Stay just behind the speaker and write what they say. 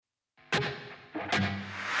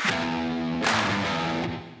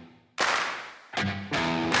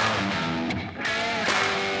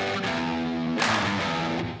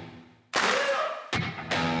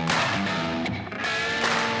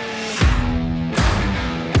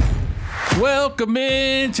Welcome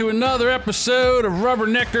in to another episode of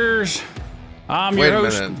Rubberneckers. I'm your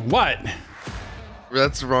host. Minute. What?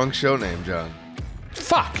 That's the wrong show name, John.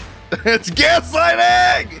 Fuck. It's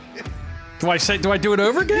gaslighting! Do I do it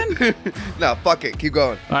over again? No, fuck it. Keep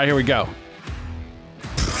going. All right, here we go.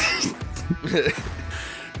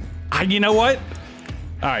 You know what?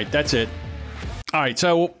 All right, that's it. All right,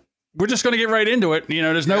 so we're just going to get right into it. You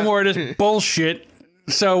know, there's no more of this bullshit.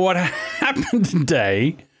 So what happened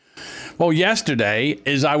today, well, yesterday,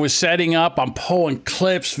 is I was setting up, I'm pulling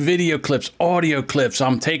clips, video clips, audio clips.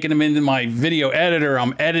 I'm taking them into my video editor.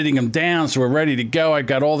 I'm editing them down so we're ready to go. I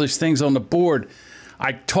got all these things on the board.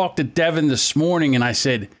 I talked to Devin this morning and I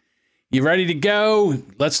said, you ready to go?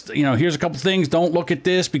 Here's a couple things. Don't look at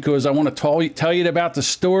this because I want to tell you about the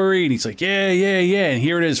story. And he's like, yeah. And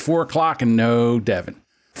here it is, 4 o'clock, and no Devin.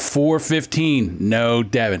 4:15, no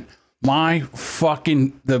Devin.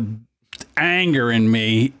 The anger in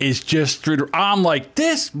me is just through I'm like,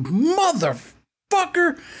 this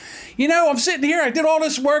motherfucker. You know, I'm sitting here, I did all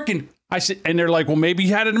this work, and I said, and they're like, well, maybe he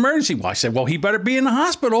had an emergency. Well, I said, well, he better be in the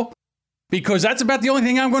hospital because that's about the only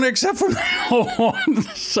thing I'm going to accept from now on.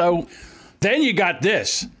 So then you got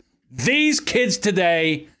this. These kids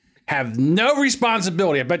today have no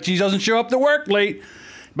responsibility. I bet she doesn't show up to work late.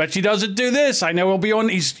 But she doesn't do this. I know he'll be on.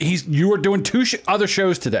 You are doing two other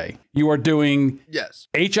shows today. You are doing Yes.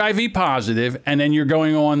 HIV positive, and then you're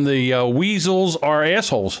going on the Weasels Are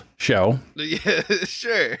Assholes show. Yeah,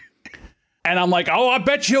 sure. And I'm like, oh, I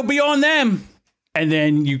bet you'll be on them. And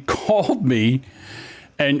then you called me,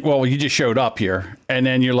 and well, you just showed up here, and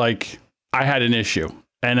then you're like, I had an issue,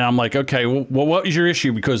 and I'm like, okay, well, what was your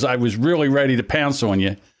issue? Because I was really ready to pounce on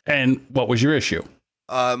you. And what was your issue?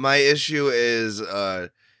 My issue is,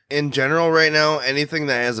 in general right now, anything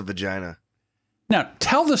that has a vagina. Now,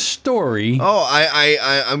 tell the story. Oh,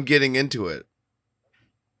 I'm getting into it.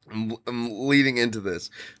 I'm leading into this.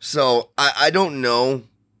 So, I don't know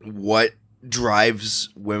what drives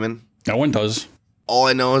women. No one does. All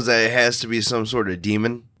I know is that it has to be some sort of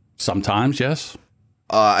demon. Sometimes, yes.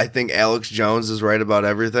 I think Alex Jones is right about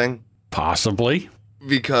everything. Possibly.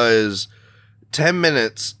 Because 10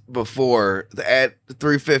 minutes before at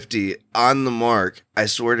 3:50 on the mark, I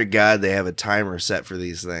swear to God, they have a timer set for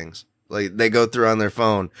these things. Like, they go through on their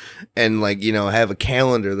phone and, like, you know, have a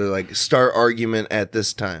calendar. They're like, start argument at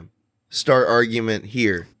this time. Start argument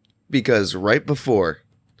here. Because right before,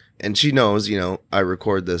 and she knows, you know, I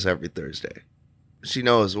record this every Thursday. She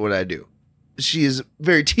knows what I do. She is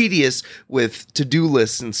very tedious with to-do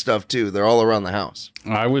lists and stuff, too. They're all around the house.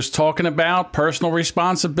 I was talking about personal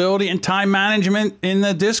responsibility and time management in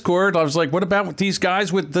the Discord. I was like, what about these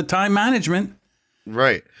guys with the time management?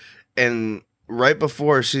 Right. And right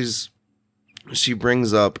before she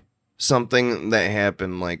brings up something that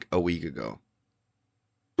happened like a week ago.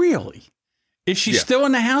 Really? Is she still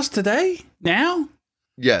in the house today? Now?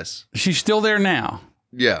 Yes. She's still there now?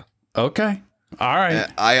 Yeah. Okay. All right.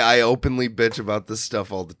 I openly bitch about this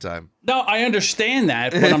stuff all the time. No, I understand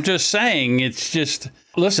that, but I'm just saying, it's just,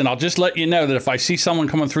 listen, I'll just let you know that if I see someone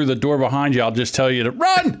coming through the door behind you, I'll just tell you to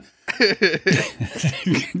run.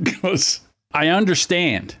 Because I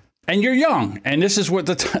understand. And you're young, and this is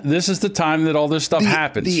this is the time that all this stuff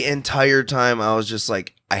happens. The entire time I was just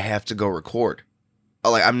like, I have to go record.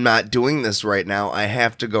 Like, I'm not doing this right now. I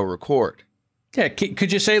have to go record. Yeah,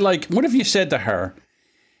 could you say, like, what if you said to her,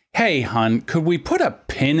 hey, hon, could we put a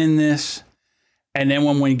pin in this? And then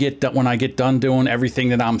when I get done doing everything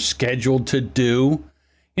that I'm scheduled to do,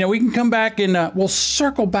 you know, we can come back and we'll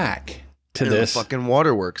circle back to this. The fucking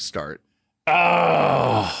waterworks start.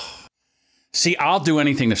 Oh. See, I'll do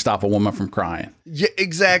anything to stop a woman from crying. Yeah,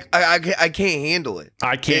 exactly. I can't handle it.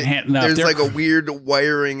 I can't handle it. There's like a weird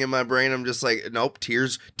wiring in my brain. I'm just like, nope,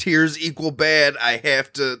 tears equal bad. I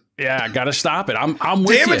have to. Yeah, I got to stop it. I'm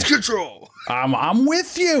with you. Damage control. I'm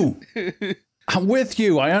with you. I'm with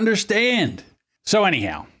you. I understand. So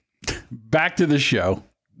anyhow, back to the show.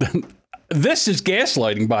 This is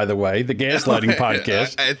gaslighting, by the way, the gaslighting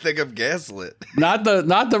podcast. I think I'm gaslit. Not the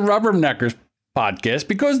Rubberneckers podcast,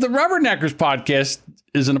 because the Rubberneckers podcast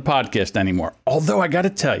isn't a podcast anymore. Although I got to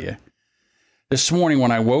tell you, this morning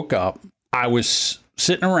when I woke up, I was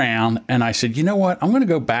sitting around and I said, you know what? I'm going to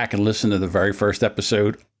go back and listen to the very first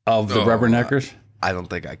episode of the Rubberneckers. I don't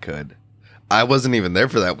think I could. I wasn't even there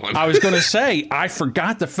for that one. I was going to say, I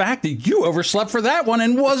forgot the fact that you overslept for that one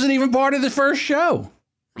and wasn't even part of the first show.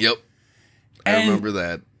 Yep. I remember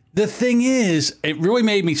that. The thing is, it really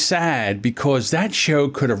made me sad because that show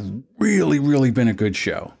could have really, really been a good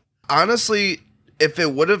show. Honestly, if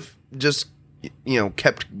it would have just, you know,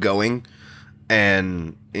 kept going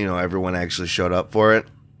and, you know, everyone actually showed up for it,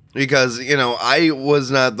 Because, I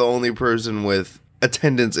was not the only person with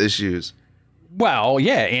attendance issues. Well,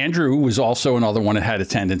 yeah, Andrew was also another one that had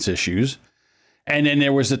attendance issues. And then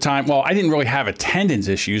there was the time, well, I didn't really have attendance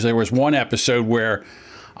issues. There was one episode where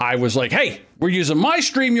I was like, hey, we're using my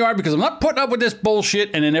StreamYard because I'm not putting up with this bullshit.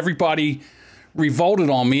 And then everybody revolted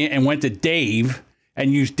on me and went to Dave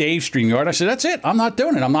and used Dave's StreamYard. I said, that's it. I'm not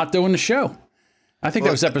doing it. I'm not doing the show. I think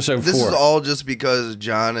that was episode 4. This is all just because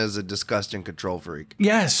John is a disgusting control freak.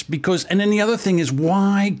 Yes, because, and then the other thing is,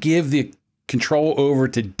 why give the control over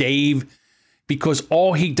to Dave? Because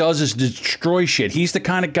all he does is destroy shit. He's the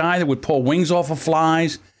kind of guy that would pull wings off of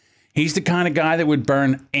flies. He's the kind of guy that would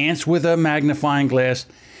burn ants with a magnifying glass.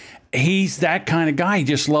 He's that kind of guy. He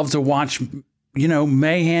just loves to watch,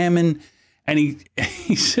 mayhem, and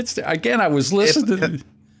he sits there. Again, I was listening.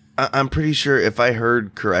 I'm pretty sure if I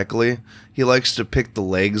heard correctly, he likes to pick the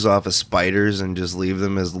legs off of spiders and just leave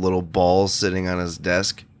them as little balls sitting on his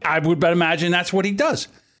desk. I would imagine that's what he does.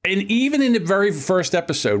 And even in the very first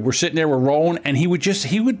episode, we're sitting there, we're rolling, and he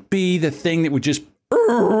would be the thing that would just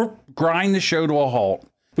grind the show to a halt.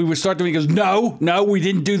 We would start doing, he goes, no, we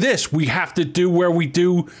didn't do this. We have to do where we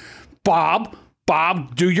do Bob,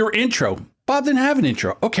 do your intro. Bob didn't have an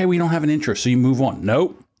intro. Okay, we don't have an intro, so you move on.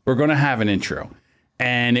 Nope, we're going to have an intro.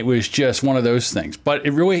 And it was just one of those things. But it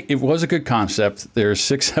was a good concept. There's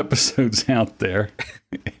 6 episodes out there.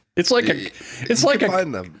 It's like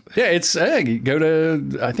find them. Yeah, it's you go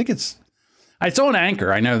to, I think it's on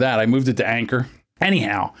Anchor. I know that. I moved it to Anchor.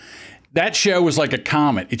 Anyhow, that show was like a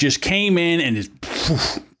comet. It just came in and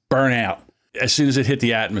just burn out as soon as it hit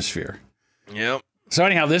the atmosphere. Yep. So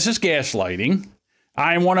anyhow, this is Gaslighting.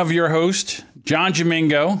 I am one of your hosts, John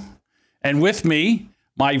Jamingo, and with me,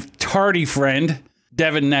 my tardy friend,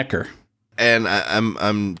 Devin Necker. And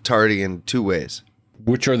I'm tardy in 2 ways.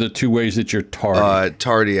 Which are the 2 ways that you're tardy?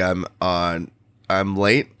 Tardy, I'm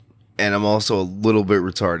late, and I'm also a little bit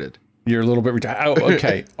retarded. You're a little bit retarded. Oh,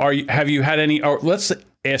 okay. Have you had any? Let's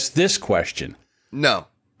ask this question. No,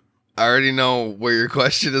 I already know where your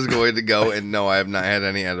question is going to go, and no, I have not had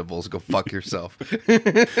any edibles. Go fuck yourself. All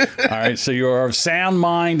right, so you're of sound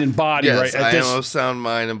mind and body, yes, right? I am of sound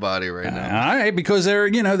mind and body right now. All right, because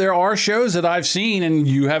there are shows that I've seen, and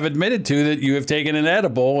you have admitted to that you have taken an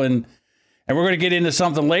edible, and we're going to get into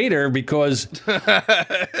something later because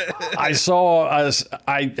I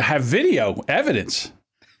have video evidence.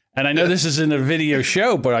 And I know this isn't a video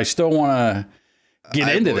show, but I still want to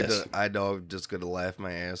get into this. I know I'm just going to laugh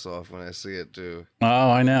my ass off when I see it, too.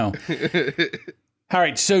 Oh, I know. All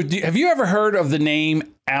right. So have you ever heard of the name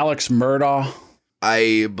Alex Murdaugh?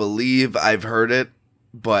 I believe I've heard it,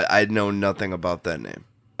 but I know nothing about that name.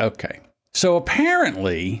 Okay. So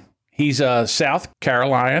apparently he's a South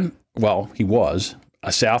Carolina. Well, he was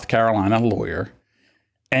a South Carolina lawyer.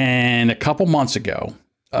 And a couple months ago,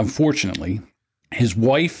 unfortunately, his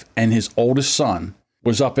wife and his oldest son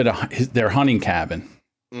was up at their hunting cabin.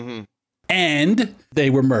 Mm-hmm. And they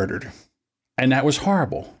were murdered. And that was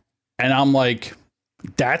horrible. And I'm like,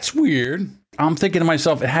 that's weird. I'm thinking to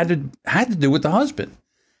myself, it had to do with the husband.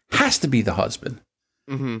 Has to be the husband.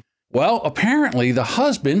 Mm-hmm. Well, apparently the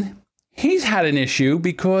husband, he's had an issue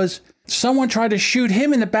because someone tried to shoot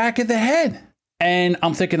him in the back of the head. And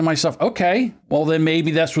I'm thinking to myself, okay, well, then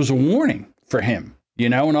maybe this was a warning for him.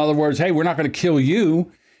 In other words, hey, we're not going to kill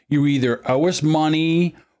you. You either owe us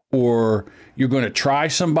money or you're going to try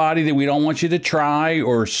somebody that we don't want you to try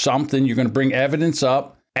or something. You're going to bring evidence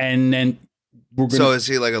up and then we're going to... So is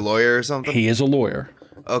he like a lawyer or something? He is a lawyer.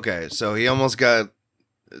 Okay, so he almost got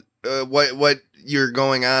what you're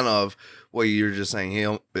going on of, what you're just saying, he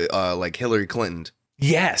like Hillary Clinton.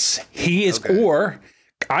 Yes, he is. Okay. Or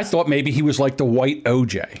I thought maybe he was like the white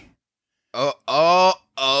OJ. Oh,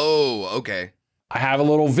 okay. I have a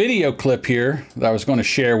little video clip here that I was going to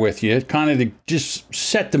share with you, kind of to just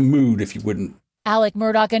set the mood, if you wouldn't. Alec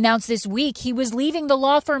Murdaugh announced this week he was leaving the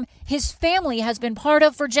law firm his family has been part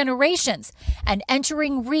of for generations and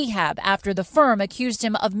entering rehab after the firm accused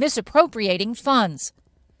him of misappropriating funds.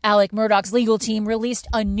 Alec Murdaugh's legal team released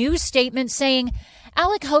a new statement saying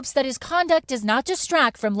Alec hopes that his conduct does not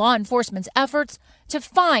distract from law enforcement's efforts to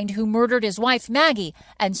find who murdered his wife Maggie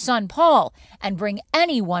and son Paul and bring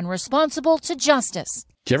anyone responsible to justice.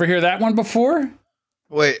 Did you ever hear that one before?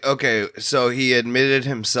 Wait, okay, so he admitted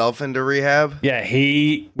himself into rehab? Yeah,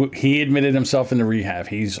 he admitted himself into rehab.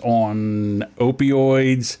 He's on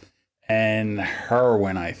opioids and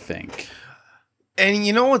heroin, I think. And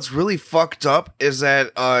you know what's really fucked up is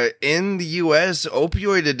that in the U.S.,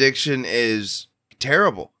 opioid addiction is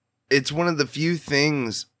terrible. It's one of the few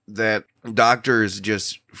things that doctors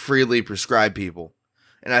just freely prescribe people.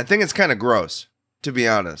 And I think it's kind of gross. to be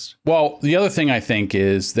honest. Well, the other thing I think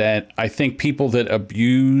is that I think people that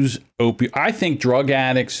abuse opioids, I think drug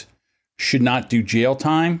addicts should not do jail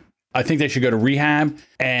time. I think they should go to rehab.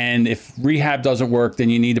 And if rehab doesn't work, then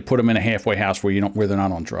you need to put them in a halfway house where they're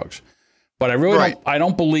not on drugs. But I really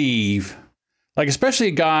don't believe, like, especially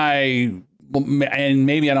a guy, and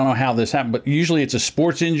maybe I don't know how this happened, but usually it's a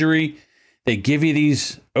sports injury. They give you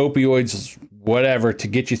these opioids, whatever, to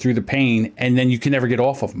get you through the pain, and then you can never get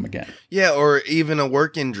off of them again. Yeah, or even a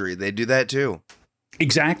work injury. They do that too.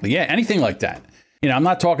 Exactly. Yeah, anything like that. I'm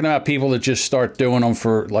not talking about people that just start doing them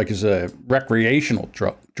for, like, as a recreational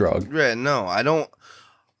drug. Yeah, no, I don't.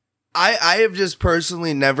 I have just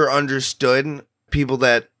personally never understood people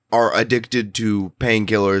that are addicted to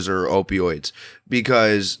painkillers or opioids,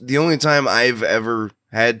 because the only time I've ever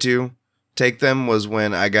had to take them was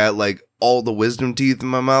when I got like all the wisdom teeth in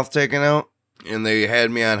my mouth taken out and they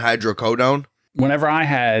had me on hydrocodone. Whenever I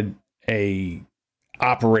had a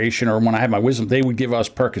operation or when I had my wisdom, they would give us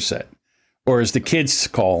Percocet, or as the kids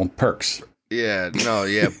call them, Perks. Yeah, no,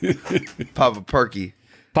 yeah. Papa Perky.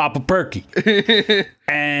 Papa Perky.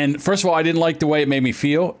 And first of all, I didn't like the way it made me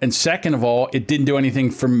feel. And second of all, it didn't do anything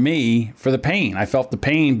for me for the pain. I felt the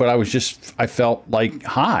pain, but I felt like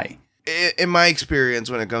high. In my experience,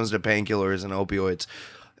 when it comes to painkillers and opioids,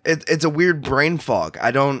 it's a weird brain fog.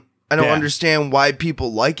 I don't understand why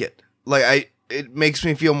people like it. Like it makes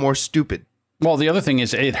me feel more stupid. Well, the other thing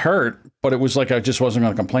is it hurt, but it was like I just wasn't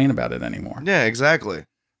going to complain about it anymore. Yeah, exactly.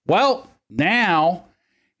 Well, now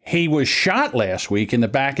he was shot last week in the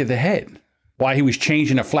back of the head while he was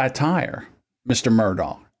changing a flat tire, Mr.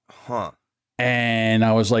 Murdaugh. Huh. And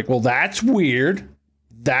I was like, well, that's weird.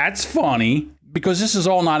 That's funny, because this is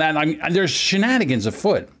all not, there's shenanigans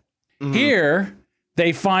afoot. Mm-hmm. Here,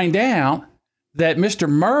 they find out that Mr.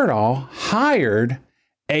 Murdaugh hired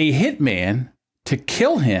a hitman to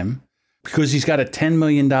kill him because he's got a $10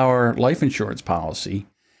 million life insurance policy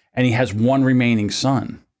and he has one remaining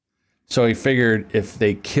son. So he figured if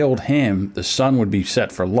they killed him, the son would be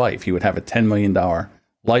set for life. He would have a $10 million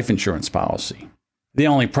life insurance policy. The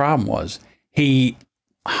only problem was he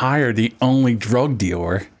hired the only drug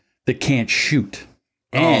dealer that can't shoot.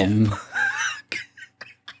 And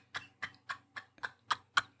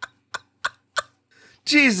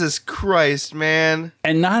Jesus Christ, man.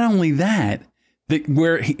 And not only that,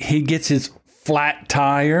 where he gets his flat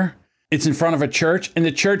tire, it's in front of a church, and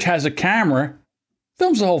the church has a camera,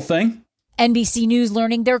 films the whole thing. NBC News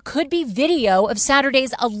learning there could be video of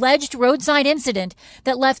Saturday's alleged roadside incident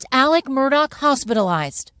that left Alec Murdaugh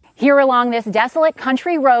hospitalized. Here along this desolate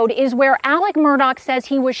country road is where Alec Murdaugh says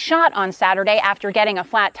he was shot on Saturday after getting a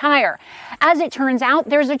flat tire. As it turns out,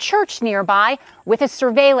 there's a church nearby with a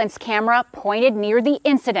surveillance camera pointed near the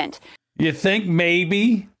incident. You think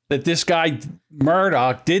maybe that this guy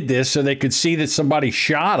Murdaugh did this so they could see that somebody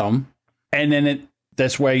shot him, and then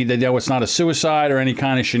this way they know it's not a suicide or any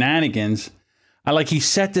kind of shenanigans. He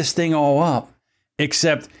set this thing all up,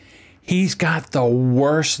 except he's got the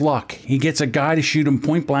worst luck. He gets a guy to shoot him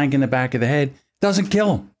point blank in the back of the head, doesn't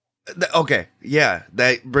kill him. Okay, yeah,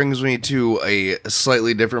 that brings me to a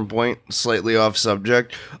slightly different point, slightly off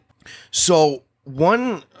subject. So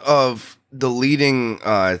one of the leading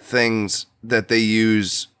things that they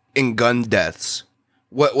use in gun deaths,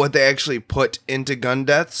 what they actually put into gun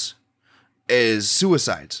deaths, is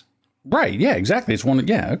suicides. Right, yeah, exactly. It's one,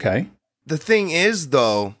 yeah, okay. The thing is,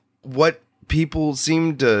 though, what people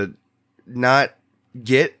seem to not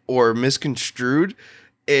get or misconstrued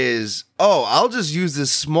is, I'll just use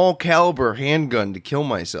this small caliber handgun to kill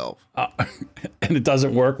myself. And it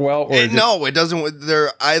doesn't work well? No, it doesn't.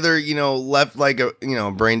 They're either, left like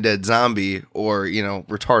a, brain dead zombie or,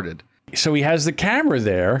 retarded. So he has the camera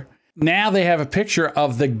there. Now they have a picture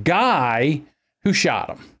of the guy who shot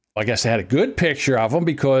him. I guess they had a good picture of him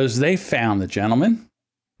because they found the gentleman.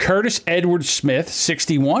 Curtis Edward Smith,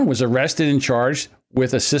 61, was arrested and charged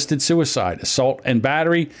with assisted suicide, assault and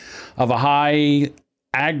battery of a high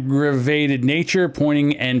aggravated nature,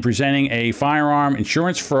 pointing and presenting a firearm,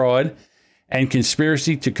 insurance fraud, and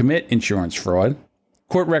conspiracy to commit insurance fraud.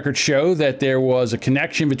 Court records show that there was a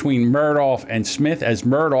connection between Murdaugh and Smith, as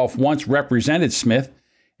Murdaugh once represented Smith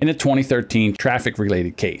in a 2013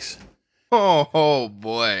 traffic-related case. Oh,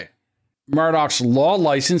 boy. Murdaugh's law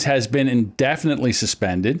license has been indefinitely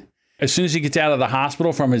suspended. As soon as he gets out of the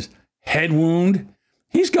hospital from his head wound,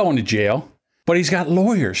 he's going to jail. But he's got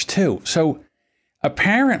lawyers, too. So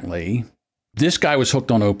apparently, this guy was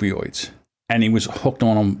hooked on opioids, and he was hooked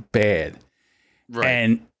on them bad. Right.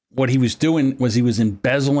 And what he was doing was he was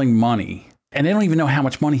embezzling money, and they don't even know how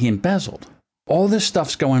much money he embezzled. All this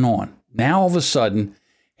stuff's going on. Now, all of a sudden,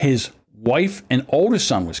 his wife and oldest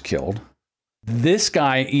son was killed. This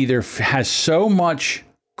guy either has so much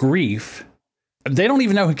grief, they don't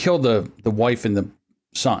even know who killed the wife and the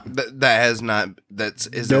son. That has not.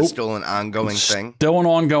 Is that still an ongoing thing? Still an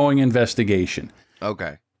ongoing investigation.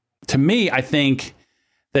 Okay. To me, I think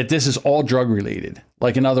that this is all drug related.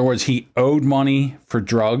 Like, in other words, he owed money for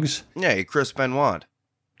drugs. Yeah, Chris Benoit,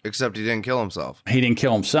 except he didn't kill himself. He didn't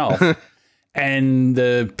kill himself. And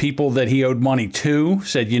the people that he owed money to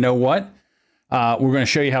said, you know what? We're going to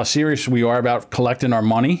show you how serious we are about collecting our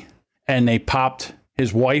money. And they popped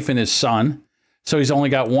his wife and his son. So he's only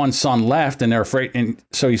got one son left, and they're afraid. And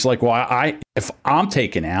so he's like, well, if I'm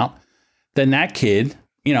taken out, then that kid,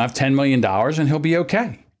 I have $10 million and he'll be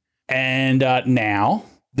okay. And now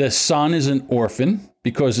the son is an orphan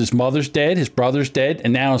because his mother's dead, his brother's dead,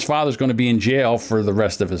 and now his father's going to be in jail for the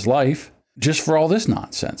rest of his life just for all this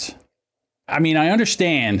nonsense. I mean, I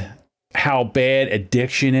understand how bad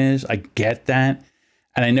addiction is. I get that.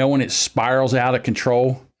 And I know when it spirals out of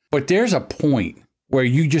control, but there's a point where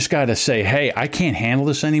you just got to say, hey, I can't handle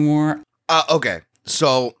this anymore. Okay.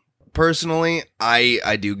 So personally,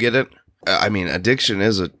 I do get it. I mean, addiction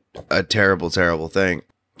is a terrible, terrible thing.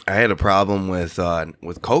 I had a problem with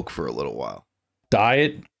Coke for a little while.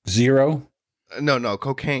 Diet Zero? No,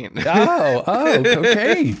 cocaine. Oh,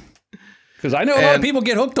 cocaine. Because I know a lot of people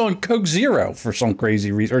get hooked on Coke Zero for some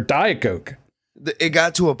crazy reason, or Diet Coke. It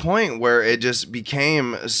got to a point where it just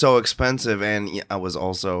became so expensive, and I was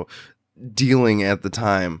also dealing at the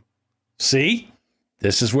time. See?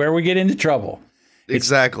 This is where we get into trouble.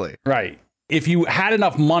 Exactly. Right. If you had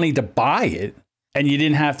enough money to buy it and you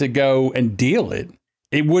didn't have to go and deal it,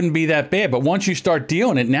 it wouldn't be that bad. But once you start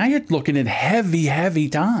dealing it, now you're looking at heavy, heavy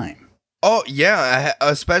time. Oh, yeah.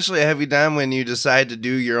 Especially a heavy time when you decide to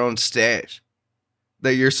do your own stash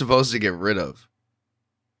that you're supposed to get rid of,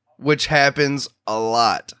 which happens a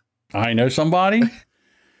lot. I know somebody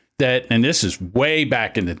that, and this is way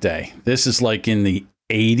back in the day. This is like in the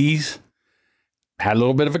 80s. Had a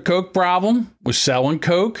little bit of a Coke problem, was selling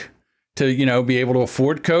Coke to, be able to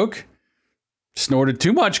afford Coke. Snorted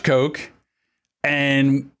too much Coke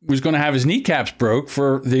and was going to have his kneecaps broke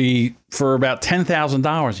for about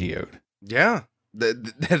 $10,000 he owed. Yeah.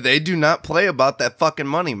 They do not play about that fucking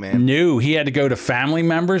money, man. No, he had to go to family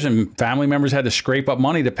members, and family members had to scrape up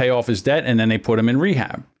money to pay off his debt, and then they put him in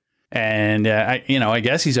rehab. And I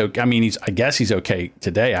guess he's okay. I mean, I guess he's okay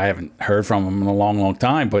today. I haven't heard from him in a long, long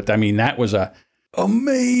time. But I mean, that was a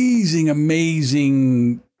amazing,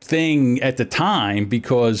 amazing thing at the time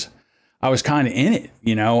because I was kind of in it.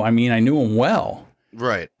 I mean, I knew him well.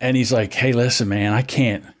 Right. And he's like, "Hey, listen, man, I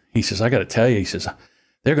can't." He says, "I got to tell you." He says,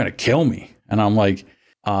 "They're going to kill me." And I'm like,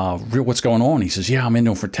 "What's going on?" He says, "Yeah, I'm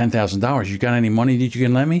into him for $10,000. You got any money that you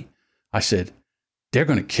can lend me?" I said, "They're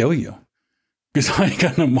going to kill you." Because I ain't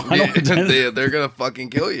got no money. Yeah, they're going to fucking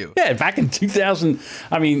kill you. Yeah, back in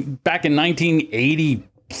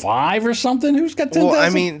 1985 or something, who's got 10,000? Well, I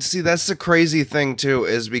mean, see, that's the crazy thing, too,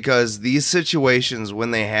 is because these situations,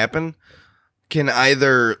 when they happen, can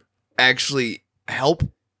either actually help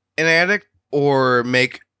an addict or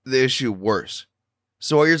make the issue worse.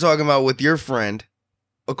 So what you're talking about with your friend,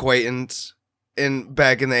 acquaintance,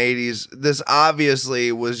 back in the 80s, this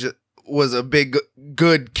obviously was a big,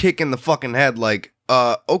 good kick in the fucking head. Like,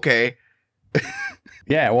 okay.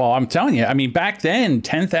 Yeah, well, I'm telling you, I mean, back then,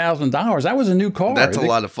 $10,000, that was a new car. That's a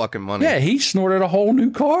lot of fucking money. Yeah, he snorted a whole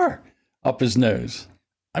new car up his nose.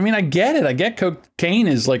 I mean, I get it. I get cocaine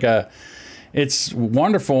is like it's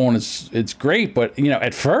wonderful and it's great, but,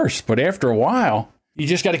 at first, but after a while, you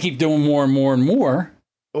just got to keep doing more and more and more.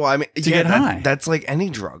 Well, I mean, to get high. That's like any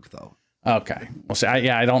drug, though. Okay. Well, see,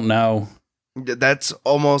 I don't know. That's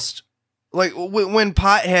almost like when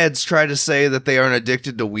potheads try to say that they aren't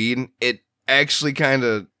addicted to weed, it actually kind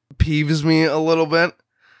of peeves me a little bit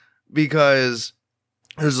because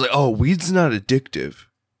it's like, oh, weed's not addictive.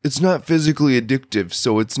 It's not physically addictive,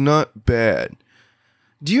 so it's not bad.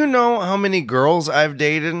 Do you know how many girls I've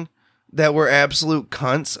dated that were absolute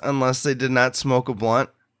cunts unless they did not smoke a blunt?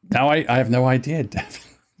 Now I have no idea.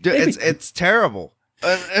 It's terrible.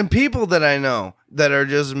 And people that I know that are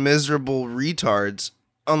just miserable retards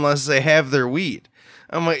unless they have their weed.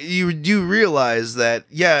 I'm like, you do realize that,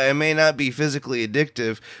 yeah, it may not be physically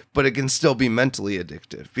addictive, but it can still be mentally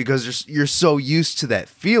addictive because you're so used to that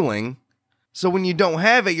feeling. So when you don't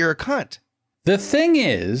have it, you're a cunt. The thing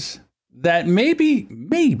is that maybe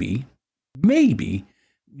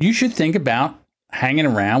you should think about hanging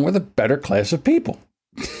around with a better class of people.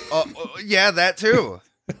 Yeah, that too.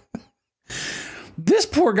 This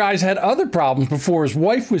poor guy's had other problems before his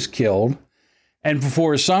wife was killed and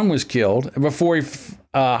before his son was killed and before he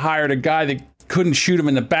hired a guy that couldn't shoot him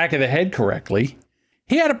in the back of the head correctly.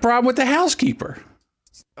 He had a problem with the housekeeper.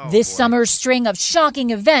 This summer's string of shocking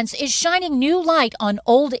events is shining new light on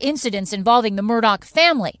old incidents involving the Murdaugh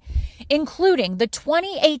family, including the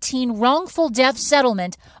 2018 wrongful death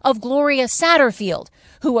settlement of Gloria Satterfield,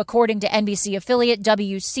 who, according to NBC affiliate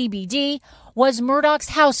WCBD, was Murdaugh's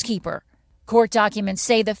housekeeper. Court documents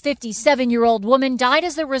say the 57-year-old woman died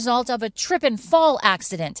as the result of a trip and fall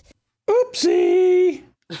accident. Oopsie.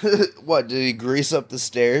 What, did he grease up the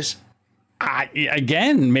stairs?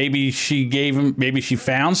 Again, maybe she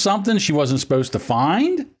found something she wasn't supposed to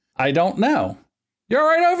find. I don't know. You're all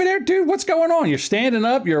right over there, dude? What's going on? You're standing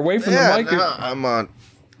up. You're away from the mic. No, I'm on.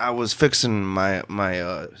 I was fixing my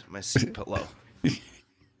seat pillow.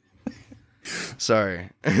 Sorry.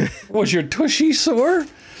 Was your tushy sore?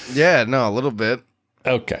 Yeah, no, a little bit.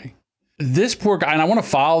 Okay. This poor guy, and I want to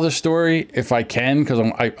follow this story if I can, because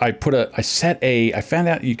I found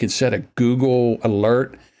out you could set a Google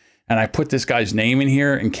alert, and I put this guy's name in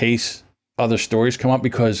here in case other stories come up,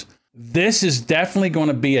 because this is definitely going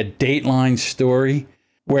to be a Dateline story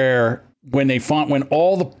where when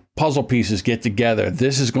all the puzzle pieces get together,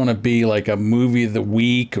 this is going to be like a movie of the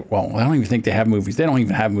week. Well, I don't even think they have movies. They don't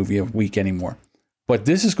even have movie of the week anymore. But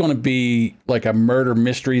this is going to be like a murder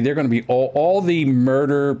mystery. They're going to be all the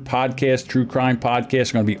murder podcasts, true crime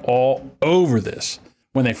podcasts are going to be all over this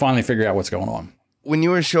when they finally figure out what's going on. When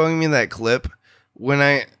you were showing me that clip, when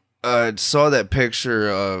I saw that picture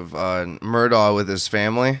of Murdaugh with his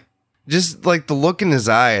family, just like the look in his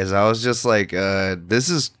eyes, I was just like,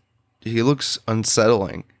 he looks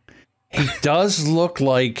unsettling. He does look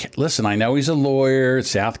like, listen, I know he's a lawyer,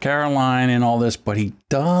 South Carolina and all this, but he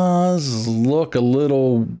does look a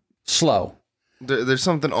little slow. There's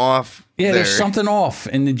something off. Yeah, there's something off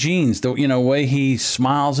in the genes. The way he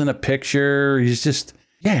smiles in a picture, he's just,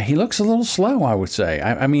 he looks a little slow, I would say.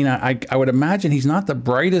 I mean, I would imagine he's not the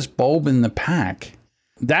brightest bulb in the pack.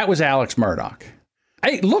 That was Alex Murdaugh.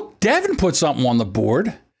 Hey, look, Devin put something on the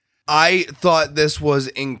board. I thought this was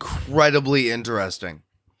incredibly interesting.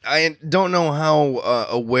 I don't know how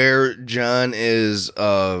aware John is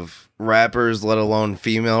of rappers, let alone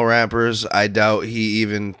female rappers. I doubt he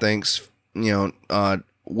even thinks,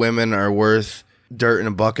 women are worth dirt in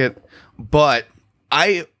a bucket. But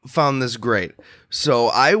I found this great. So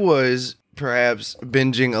I was perhaps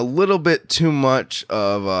binging a little bit too much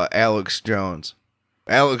of Alex Jones.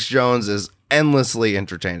 Alex Jones is endlessly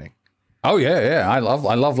entertaining. Oh, yeah. I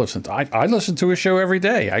love listening to I listen to his show every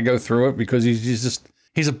day. I go through it because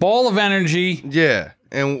he's a ball of energy. Yeah.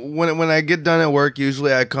 And when I get done at work,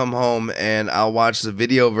 usually I come home and I'll watch the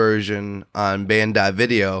video version on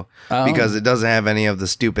Band.video because it doesn't have any of the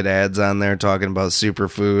stupid ads on there talking about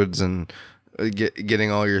superfoods and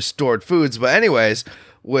getting all your stored foods. But anyways,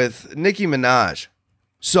 with Nicki Minaj.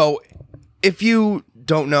 So if you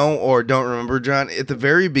don't know or don't remember, John, at the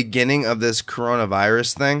very beginning of this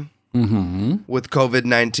coronavirus thing with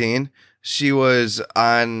COVID-19, she was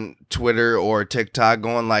on Twitter or TikTok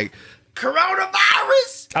going like,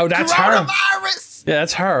 coronavirus! Oh, that's coronavirus! Her. Yeah,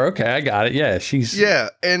 that's her. Okay, I got it. Yeah, she's... Yeah,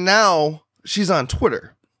 and now she's on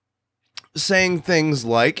Twitter saying things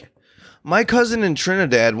like, my cousin in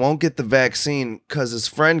Trinidad won't get the vaccine because his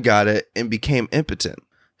friend got it and became impotent.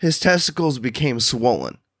 His testicles became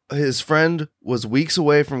swollen. His friend was weeks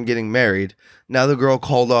away from getting married. Now the girl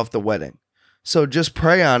called off the wedding. So just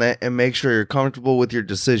pray on it and make sure you're comfortable with your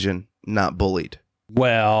decision, not bullied.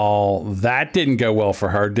 Well, that didn't go well for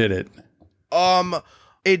her, did it?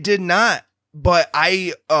 It did not. But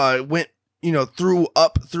I went, through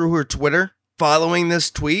her Twitter following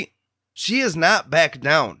this tweet. She is not back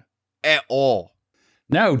down at all.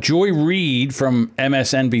 No, Joy Reid from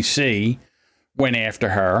MSNBC went after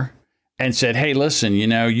her and said, hey, listen,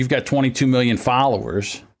 you've got 22 million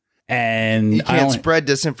followers. And you can't spread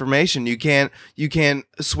disinformation. You can't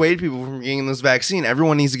sway people from getting this vaccine.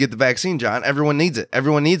 Everyone needs to get the vaccine, John. Everyone needs it.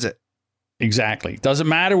 Everyone needs it. Exactly. Doesn't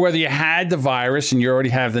matter whether you had the virus and you already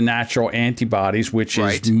have the natural antibodies, which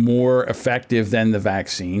is more effective than the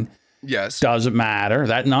vaccine. Yes. Doesn't matter.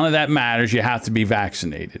 None of that matters. You have to be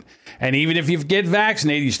vaccinated. And even if you get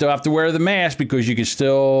vaccinated, you still have to wear the mask because you can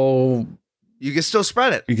still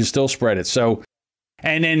spread it. You can still spread it. So,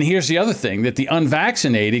 and then here's the other thing, that the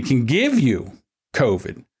unvaccinated can give you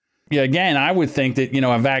COVID. Yeah, again, I would think that,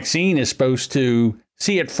 a vaccine is supposed to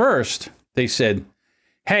see at first. They said,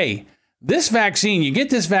 hey, you get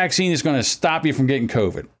this vaccine is going to stop you from getting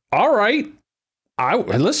COVID. All right. I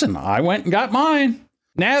went and got mine.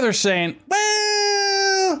 Now they're saying,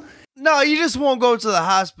 well, no, you just won't go to the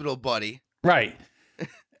hospital, buddy. Right.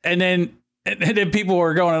 And then people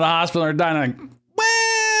are going to the hospital and are dying like,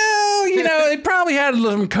 well, they probably had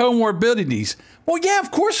some comorbidities. Well, yeah,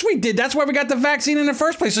 of course we did. That's why we got the vaccine in the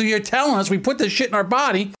first place. So you're telling us we put this shit in our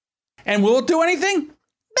body, and will it do anything?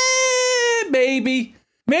 Maybe.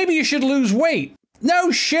 Maybe you should lose weight.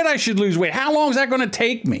 No shit, I should lose weight. How long is that going to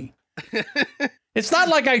take me? It's not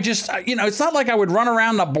like I just, it's not like I would run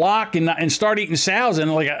around the block and start eating salads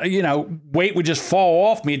and weight would just fall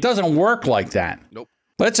off me. It doesn't work like that. Nope.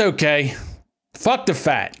 But it's okay. Fuck the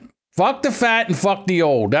fat. Fuck the fat and fuck the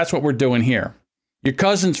old. That's what we're doing here. Your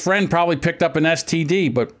cousin's friend probably picked up an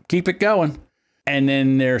STD, but keep it going. And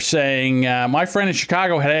then they're saying, my friend in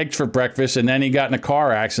Chicago had eggs for breakfast, and then he got in a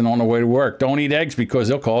car accident on the way to work. Don't eat eggs because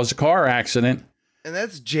they'll cause a car accident. And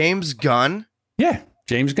that's James Gunn? Yeah,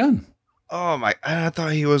 James Gunn. Oh, my. I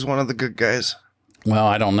thought he was one of the good guys. Well,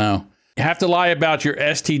 I don't know. You have to lie about your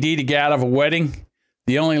STD to get out of a wedding.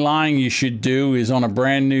 The only lying you should do is on a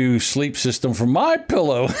brand new sleep system from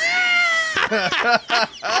MyPillow.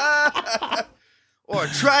 Or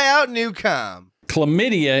try out Newcom.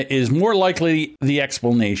 Chlamydia is more likely the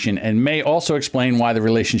explanation and may also explain why the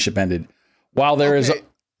relationship ended. While there is...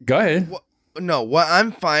 Go ahead. What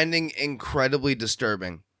I'm finding incredibly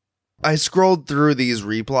disturbing, I scrolled through these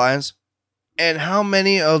replies, and how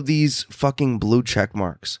many of these fucking blue check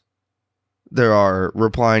marks there are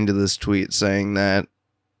replying to this tweet saying that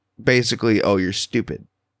basically, oh, you're stupid.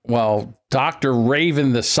 Well, Dr.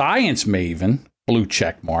 Raven, the science maven, blue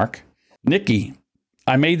check mark. Nikki,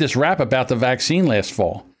 I made this rap about the vaccine last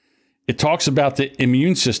fall. It talks about the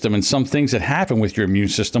immune system and some things that happen with your immune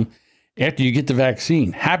system after you get the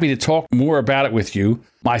vaccine. Happy to talk more about it with you.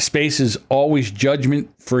 My space is always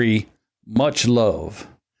judgment-free. Much love.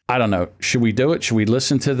 I don't know. Should we do it? Should we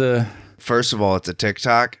listen to the... First of all, it's a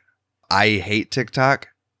TikTok. I hate TikTok.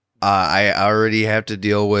 I already have to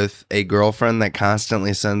deal with a girlfriend that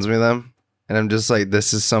constantly sends me them. And I'm just like,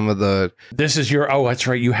 this is some of the... This is your... Oh, that's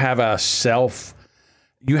right. You have a self-imposed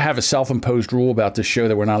rule about this show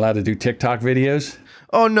that we're not allowed to do TikTok videos.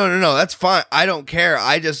 Oh, no. That's fine. I don't care.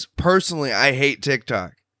 I just personally, I hate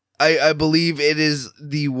TikTok. I believe it is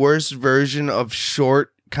the worst version of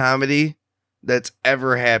short comedy that's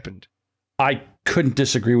ever happened. I couldn't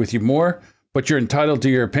disagree with you more, but you're entitled to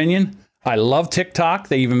your opinion. I love TikTok.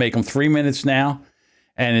 They even make them 3 minutes now,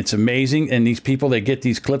 and it's amazing. And these people, they get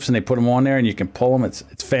these clips and they put them on there, and you can pull them.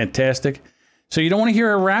 It's fantastic. So you don't want to hear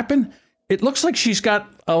her rapping? It looks like she's got,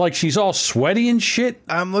 like she's all sweaty and shit.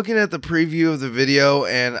 I'm looking at the preview of the video,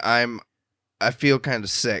 and I feel kind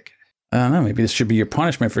of sick. I don't know. Maybe this should be your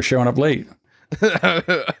punishment for showing up late.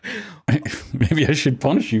 Maybe I should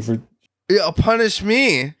punish you for... Yeah, punish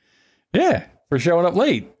me? Yeah, for showing up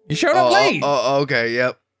late. You showed up late. Oh, okay,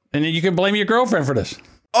 yep. And then you can blame your girlfriend for this.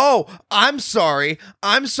 Oh, I'm sorry.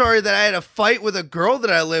 I'm sorry that I had a fight with a girl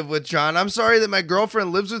that I live with, John. I'm sorry that my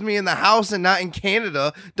girlfriend lives with me in the house and not in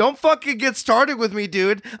Canada. Don't fucking get started with me,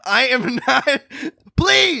 dude. I am not...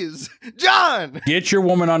 Please, John. Get your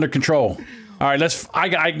woman under control. All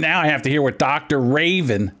right, now I have to hear what Dr.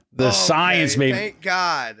 Raven, the science maven. Thank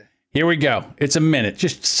God. Here we go. It's a minute.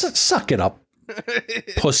 Just suck it up,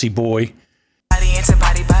 pussy boy.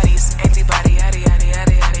 Antibody bodies, antibody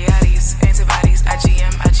antibodies,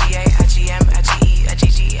 IgM, IgA, IgM, IgE,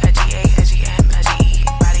 IgG, IgA, IgM, IgE,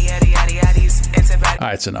 body antibody. All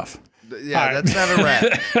right, it's enough. Yeah, right. That's not a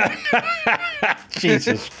rap.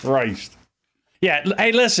 Jesus Christ. Yeah,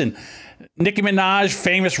 hey, listen. Nicki Minaj,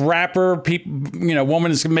 famous rapper,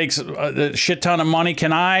 woman that makes a shit ton of money.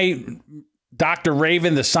 Can I, Dr.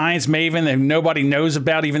 Raven, the science maven that nobody knows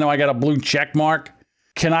about, even though I got a blue check mark,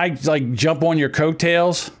 can I jump on your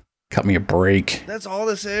coattails? Cut me a break. That's all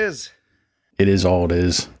this is. It is all it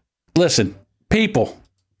is. Listen, people,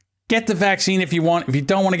 get the vaccine if you want. If you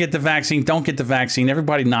don't want to get the vaccine, don't get the vaccine.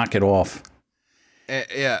 Everybody knock it off.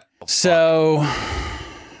 Yeah. So,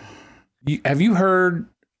 have you heard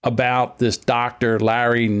about this Dr.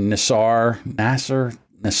 Larry Nassar,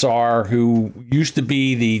 who used to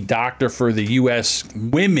be the doctor for the U.S.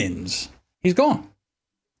 Women's? He's gone.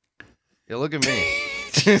 Yeah, look at me.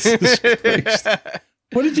 Jesus Christ.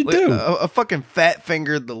 What did you do? I fucking fat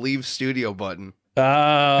fingered the leave studio button. Oh,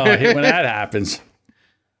 I hate when that happens.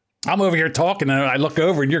 I'm over here talking and I look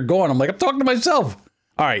over and you're gone. I'm like, I'm talking to myself.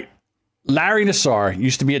 All right. Larry Nassar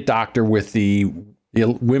used to be a doctor with the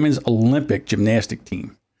women's Olympic gymnastic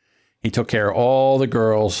team. He took care of all the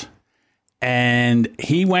girls and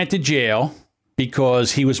he went to jail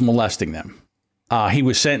because he was molesting them. He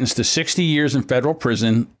was sentenced to 60 years in federal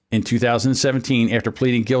prison in 2017 after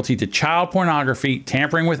pleading guilty to child pornography,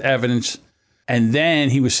 tampering with evidence, and then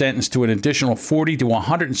he was sentenced to an additional 40 to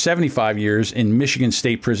 175 years in Michigan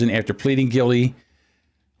State Prison after pleading guilty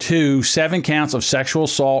to 7 counts of sexual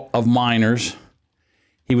assault of minors.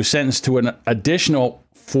 He was sentenced to an additional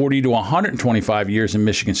 40 to 125 years in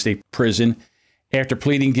Michigan State Prison after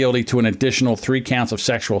pleading guilty to an additional 3 counts of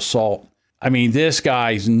sexual assault. I mean, this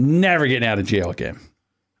guy's never getting out of jail again.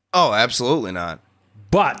 Oh, absolutely not.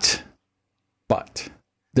 But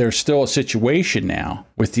there's still a situation now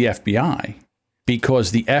with the FBI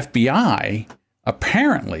because the FBI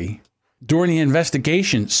apparently during the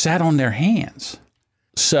investigation sat on their hands.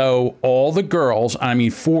 So all the girls, I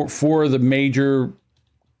mean, four of the major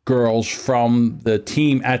girls from the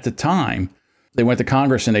team at the time, they went to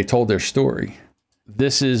Congress and they told their story.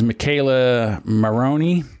 This is Michaela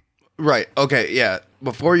Maroney. Right. Okay. Yeah.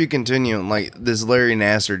 Before you continue, like this Larry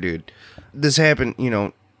Nassar dude, this happened,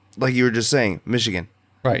 like you were just saying, Michigan.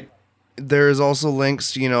 Right. There is also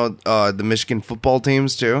links, the Michigan football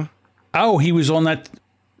teams too. Oh, he was on that.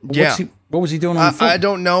 Yeah. What was he doing on the football? I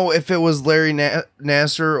don't know if it was Larry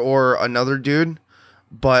Nassar or another dude,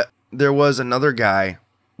 but there was another guy.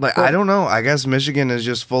 Like, I don't know. I guess Michigan is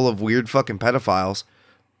just full of weird fucking pedophiles.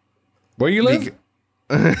 Where you live?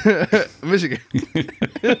 Michigan.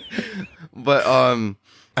 But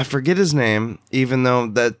I forget his name, even though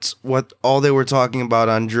that's what all they were talking about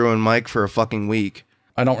on Drew and Mike for a fucking week.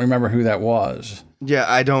 I don't remember who that was. Yeah,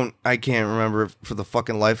 I can't remember for the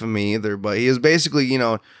fucking life of me either, but he is basically,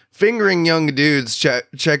 fingering young dudes,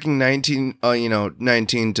 checking 19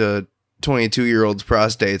 to 22-year-olds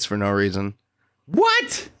prostates for no reason.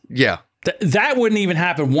 What? Yeah. That wouldn't even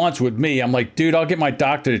happen once with me. I'm like, dude, I'll get my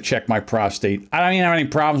doctor to check my prostate. I don't even have any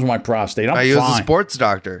problems with my prostate. I'm fine. Use a sports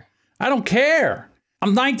doctor. I don't care.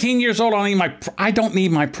 I'm 19 years old. I don't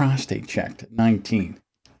need my prostate checked at 19.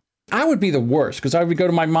 I would be the worst because I would go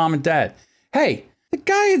to my mom and dad. Hey, the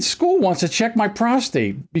guy at school wants to check my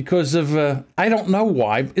prostate because of, I don't know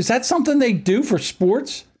why. Is that something they do for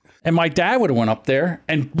sports? And my dad would have went up there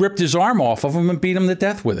and ripped his arm off of him and beat him to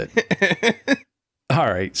death with it. All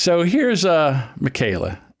right. So here's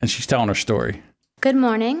Michaela, and she's telling her story. Good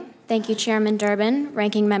morning. Thank you, Chairman Durbin,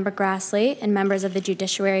 Ranking Member Grassley, and members of the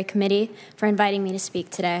Judiciary Committee for inviting me to speak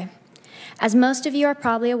today. As most of you are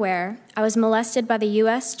probably aware, I was molested by the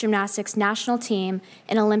U.S. Gymnastics national team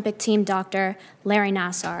and Olympic team doctor, Larry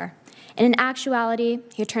Nassar. And in actuality,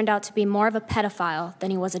 he turned out to be more of a pedophile than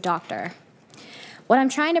he was a doctor. What I'm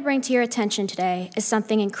trying to bring to your attention today is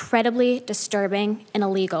something incredibly disturbing and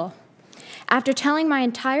illegal. After telling my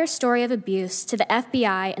entire story of abuse to the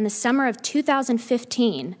FBI in the summer of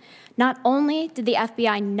 2015, not only did the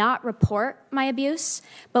FBI not report my abuse,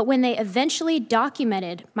 but when they eventually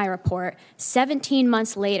documented my report 17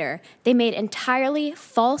 months later, they made entirely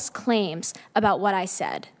false claims about what I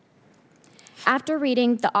said. After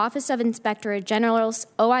reading the Office of Inspector General's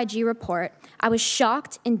OIG report, I was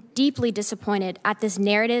shocked and deeply disappointed at this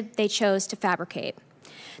narrative they chose to fabricate.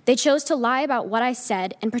 They chose to lie about what I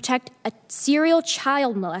said and protect a serial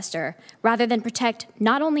child molester rather than protect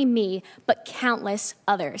not only me, but countless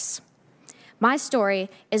others. My story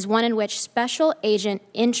is one in which Special Agent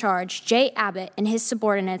in Charge Jay Abbott and his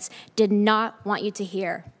subordinates did not want you to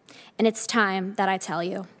hear. And it's time that I tell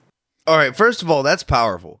you. All right, first of all, that's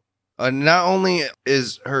powerful. Not only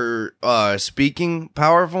is her speaking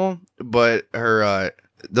powerful, but her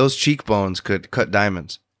those cheekbones could cut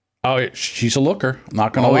diamonds. Oh, she's a looker. I'm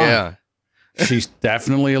not going to lie. Yeah. She's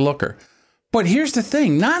definitely a looker. But here's the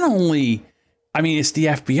thing. Not only, it's the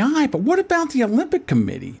FBI, but what about the Olympic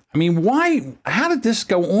Committee? How did this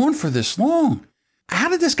go on for this long? How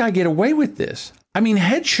did this guy get away with this?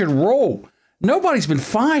 Heads should roll. Nobody's been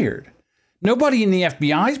fired. Nobody in the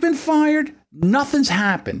FBI has been fired. Nothing's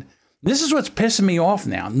happened. This is what's pissing me off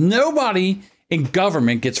now. Nobody in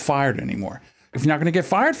government gets fired anymore. If you're not going to get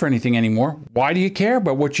fired for anything anymore, why do you care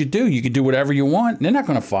about what you do? You can do whatever you want. They're not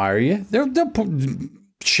going to fire you. They'll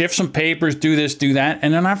shift some papers, do this, do that,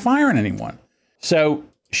 and they're not firing anyone. So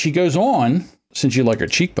she goes on, since you like her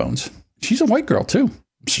cheekbones, she's a white girl too.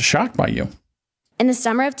 I'm so shocked by you. In the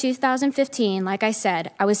summer of 2015, like I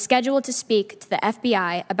said, I was scheduled to speak to the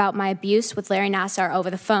FBI about my abuse with Larry Nassar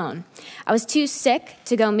over the phone. I was too sick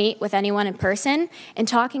to go meet with anyone in person, and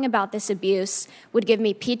talking about this abuse would give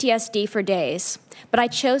me PTSD for days. But I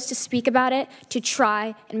chose to speak about it to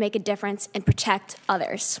try and make a difference and protect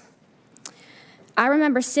others. I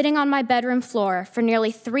remember sitting on my bedroom floor for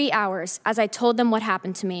nearly 3 hours as I told them what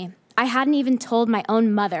happened to me. I hadn't even told my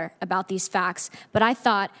own mother about these facts, but I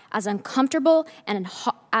thought as uncomfortable and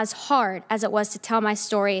as hard as it was to tell my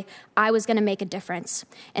story, I was going to make a difference,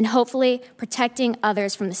 and hopefully protecting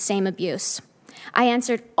others from the same abuse. I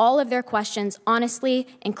answered all of their questions honestly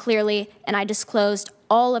and clearly, and I disclosed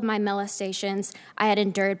all of my molestations I had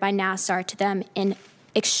endured by Nassar to them in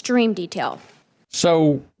extreme detail.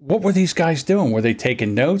 So what were these guys doing? Were they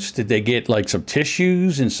taking notes? Did they get like some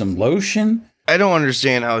tissues and some lotion? I don't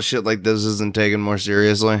understand how shit like this isn't taken more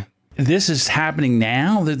seriously. This is happening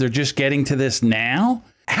now? That they're just getting to this now?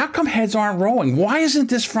 How come heads aren't rolling? Why isn't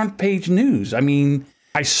this front page news? I mean,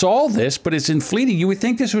 I saw this, but it's in fleeting. You would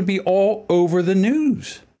think this would be all over the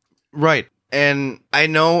news. Right. And I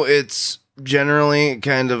know it's generally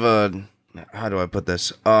kind of a, how do I put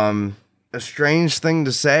this? A strange thing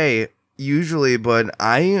to say usually, but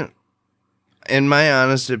in my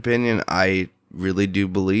honest opinion, I really do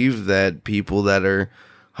believe that people that are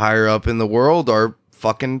higher up in the world are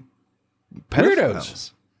fucking pedophiles.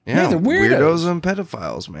 Weirdos. Yeah, they're weirdos. And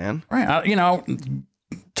pedophiles, man. Right.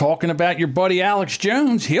 Talking about your buddy Alex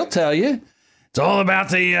Jones, he'll tell you it's all about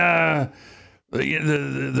the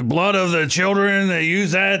blood of the children. They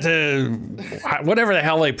use that to whatever the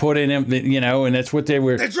hell they put in them, and that's what they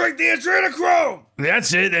were. They drink the adrenochrome.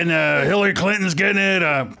 That's it. And Hillary Clinton's getting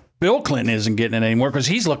it. Bill Clinton isn't getting it anymore because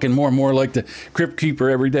he's looking more and more like the Crypt Keeper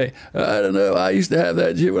every day. I don't know. I used to have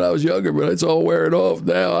that shit when I was younger, but it's all wearing off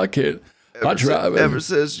now. I can't. Ever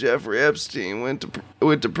since Jeffrey Epstein went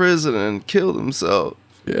to prison and killed himself.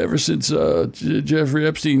 Yeah, ever since Jeffrey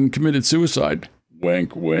Epstein committed suicide.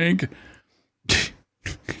 Wink, wink.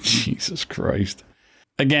 Jesus Christ.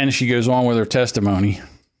 Again, she goes on with her testimony.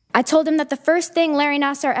 I told him that the first thing Larry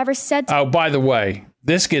Nassar ever said to Oh, by the way,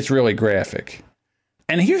 this gets really graphic.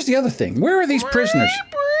 And here's the other thing. Where are these prisoners?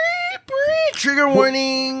 Trigger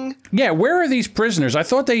warning. Yeah, where are these prisoners? I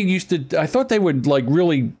thought they would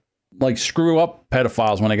really screw up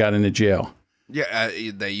pedophiles when they got into jail. Yeah,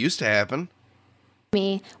 they used to happen.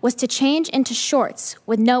 me was to change into shorts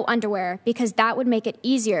with no underwear because that would make it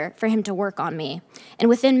easier for him to work on me. And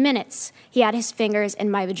within minutes, he had his fingers in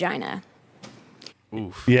my vagina.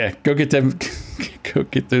 Oof. Yeah, go get them. Go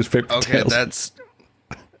get those paper towels. That's...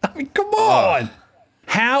 I mean, come on.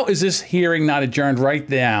 How is this hearing not adjourned right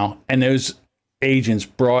now and those agents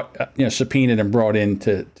subpoenaed and brought in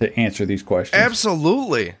to answer these questions?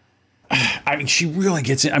 Absolutely. I mean, she really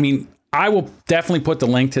gets it. I mean, I will definitely put the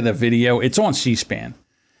link to the video. It's on C-SPAN,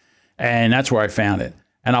 and that's where I found it.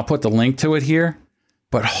 And I'll put the link to it here.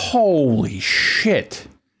 But holy shit.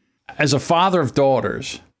 As a father of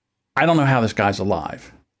daughters, I don't know how this guy's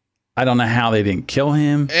alive. I don't know how they didn't kill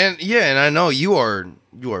him. And I know you are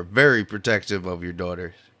very protective of your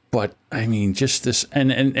daughters. But I mean, just this,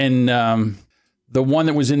 and the one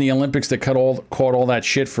that was in the Olympics that caught all that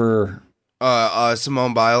shit for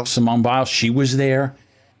Simone Biles. Simone Biles, she was there.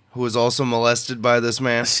 Who was also molested by this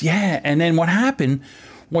man. Yeah, and then what happened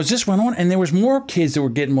was this went on, and there was more kids that were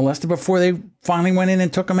getting molested before they finally went in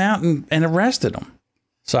and took them out and arrested them.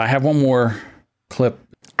 So I have one more clip.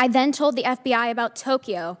 I then told the FBI about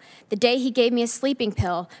Tokyo, the day he gave me a sleeping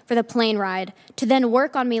pill for the plane ride, to then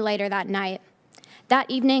work on me later that night.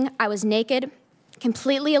 That evening, I was naked,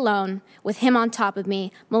 completely alone, with him on top of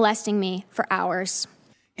me, molesting me for hours.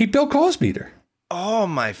 He Bill Cosby'd her. Oh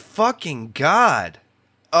my fucking God.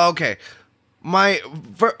 Okay, my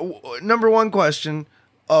number one question,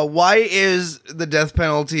 why is the death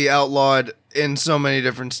penalty outlawed in so many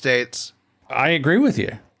different states? I agree with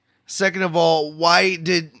you. Second of all,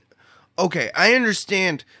 okay, I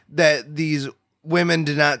understand that these women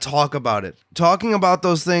did not talk about it. Talking about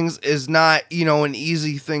those things is not, an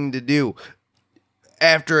easy thing to do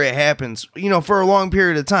after it happens, for a long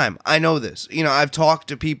period of time. I know this. I've talked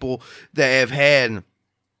to people that have had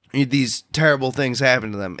these terrible things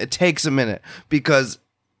happen to them. It takes a minute because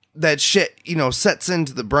that shit, sets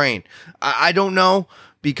into the brain. I don't know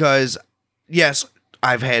because, yes,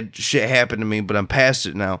 I've had shit happen to me, but I'm past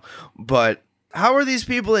it now. But how are these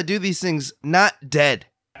people that do these things not dead?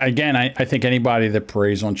 Again, I think anybody that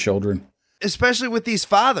preys on children. Especially with these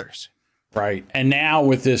fathers. Right. And now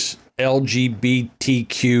with this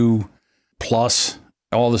LGBTQ plus,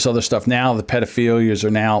 all this other stuff, now the pedophilias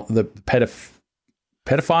are now the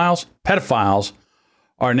pedophiles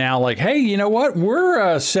are now like, hey, you know what? We're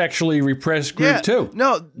a sexually repressed group too.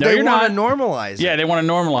 No, they want to normalize it. Yeah, they want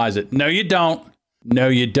to normalize it. No, you don't. No,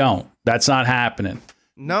 you don't. That's not happening.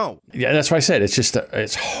 No. Yeah, that's why I said it's just,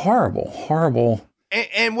 it's horrible, horrible.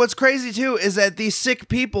 And what's crazy too is that these sick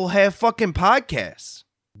people have fucking podcasts.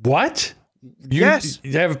 What? Yes.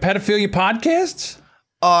 You have pedophilia podcasts?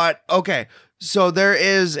 Okay. So there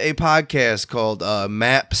is a podcast called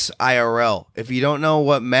MAPS IRL. If you don't know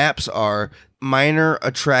what MAPS are, minor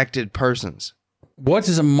attracted persons. What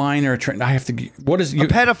is a minor attracted? What is a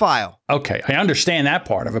pedophile? Okay, I understand that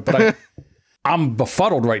part of it, but I'm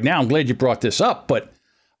befuddled right now. I'm glad you brought this up, but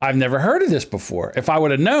I've never heard of this before. If I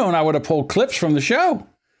would have known, I would have pulled clips from the show.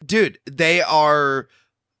 Dude, they are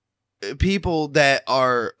people that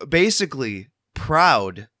are basically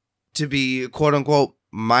proud to be quote unquote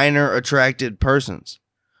minor attracted persons,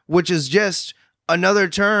 which is just another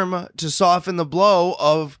term to soften the blow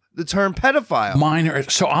of the term pedophile. Minor.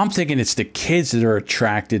 So I'm thinking it's the kids that are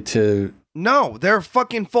attracted to. No, they're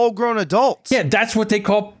fucking full grown adults. Yeah, that's what they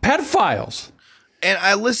call pedophiles. And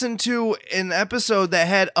I listened to an episode that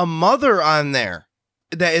had a mother on there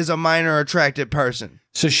that is a minor attracted person.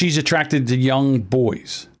 So she's attracted to young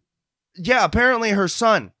boys. Yeah, apparently her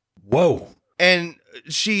son. Whoa. And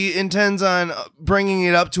she intends on bringing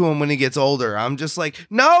it up to him when he gets older. I'm just like,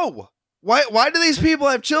 no. Why do these people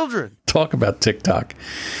have children? Talk about TikTok.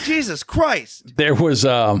 Jesus Christ. There was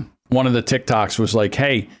one of the TikToks was like,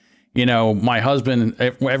 hey, you know, my husband,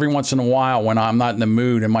 every once in a while when I'm not in the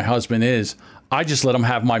mood and my husband is, I just let him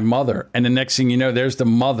have my mother. And the next thing you know, there's the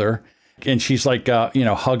mother and she's like, you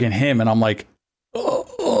know, hugging him. And I'm like,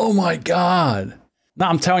 oh my God. Now,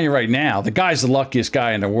 I'm telling you right now, the guy's the luckiest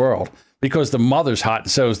guy in the world because the mother's hot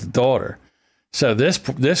and so is the daughter. So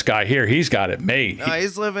this guy here, he's got it made. No,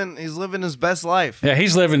 he's living his best life. Yeah,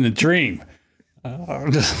 he's living the dream.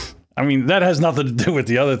 I mean, that has nothing to do with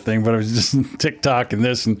the other thing, but it was just TikTok and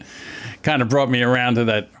this and kind of brought me around to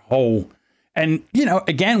that whole. And, you know,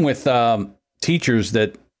 again, with teachers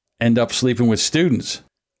that end up sleeping with students,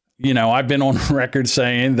 you know, I've been on record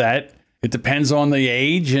saying that it depends on the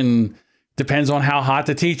age and depends on how hot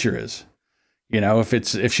the teacher is. You know,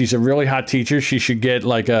 if she's a really hot teacher, she should get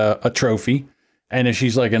like a trophy. And if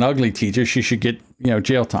she's like an ugly teacher, she should get, you know,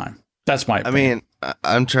 jail time. That's my opinion. I mean,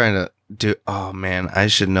 I'm trying to do. Oh, man, I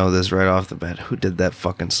should know this right off the bat. Who did that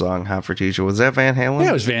fucking song, Hot for Teacher? Was that Van Halen? Yeah,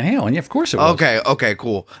 it was Van Halen. Yeah, of course it was. Okay,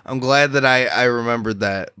 cool. I'm glad that I remembered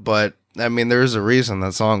that. But, I mean, there's a reason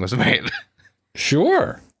that song was made.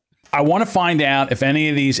 Sure. I want to find out if any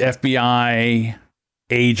of these FBI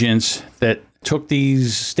agents that took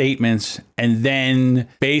these statements and then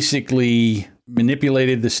basically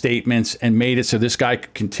manipulated the statements and made it so this guy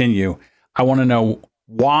could continue. I want to know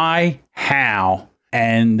why, how,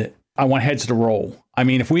 and I want heads to roll. I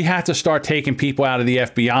mean, if we have to start taking people out of the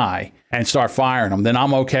FBI and start firing them, then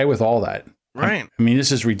I'm okay with all that. Right. I mean,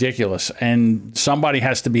 this is ridiculous. And somebody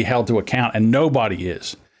has to be held to account, and nobody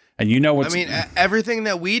is. And you know what's... I mean, everything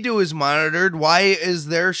that we do is monitored. Why is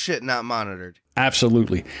their shit not monitored?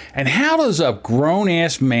 Absolutely. And how does a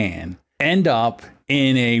grown-ass man end up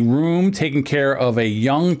in a room taking care of a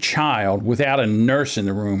young child without a nurse in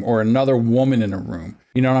the room or another woman in the room?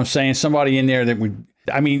 You know what I'm saying? Somebody in there that would...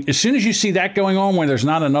 I mean, as soon as you see that going on when there's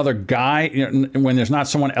not another guy, you know, when there's not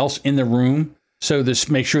someone else in the room, so this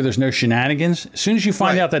make sure there's no shenanigans. As soon as you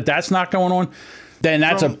find out that that's not going on, then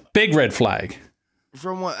that's a big red flag.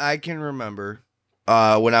 From what I can remember,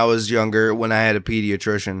 when I was younger, when I had a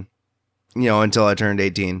pediatrician, you know, until I turned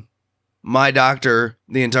 18, my doctor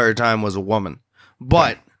the entire time was a woman.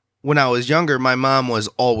 But when I was younger, my mom was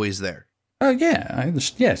always there. Oh, yeah.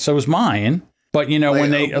 Yeah, so was mine. But, you know, Like,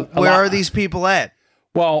 when they... where are these people at?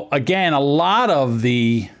 Well, again, a lot of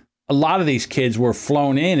these kids were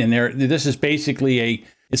flown in, and this is basically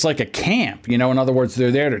it's like a camp, you know. In other words,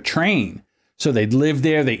 they're there to train. So they live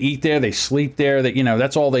there, they eat there, they sleep there. That, you know,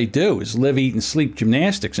 that's all they do is live, eat, and sleep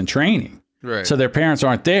gymnastics and training. Right. So their parents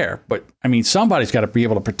aren't there. But I mean, somebody's got to be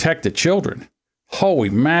able to protect the children. Holy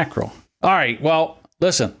mackerel! All right, well,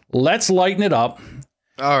 listen, let's lighten it up.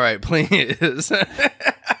 All right, please.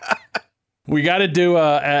 We got to do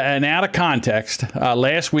an out of context.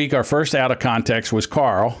 Last week, our first out of context was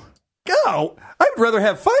Carl. Oh, I'd rather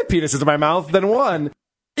have 5 penises in my mouth than 1.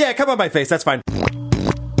 Yeah, come on my face. That's fine.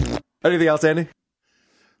 Anything else, Andy?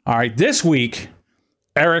 All right. This week,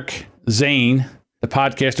 Eric Zane, the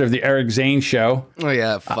podcaster of the Eric Zane Show. Oh,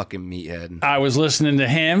 yeah, fucking meathead. I was listening to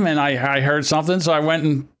him, and I heard something, so I went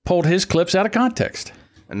and pulled his clips out of context.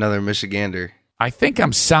 Another Michigander. I think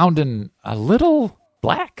I'm sounding a little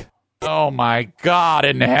black. Oh, my God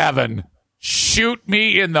in heaven. Shoot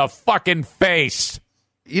me in the fucking face.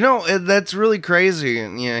 You know, that's really crazy. You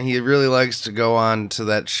know, he really likes to go on to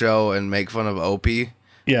that show and make fun of Opie.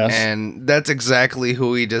 Yes. And that's exactly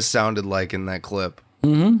who he just sounded like in that clip.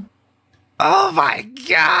 Mm-hmm. Oh, my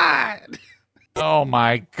God. Oh,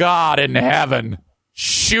 my God in heaven.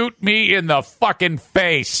 Shoot me in the fucking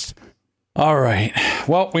face. All right.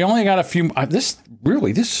 Well, we only got a few.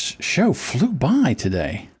 This show flew by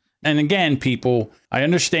today. And again, people, I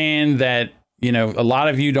understand that, you know, a lot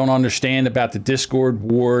of you don't understand about the Discord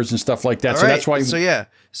wars and stuff like that. All so right. that's why.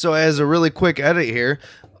 So as a really quick edit here,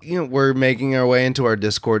 you know, we're making our way into our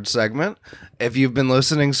Discord segment. If you've been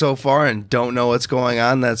listening so far and don't know what's going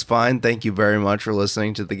on, that's fine. Thank you very much for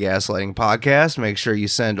listening to the Gaslighting Podcast. Make sure you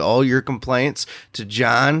send all your complaints to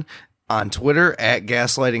John on Twitter at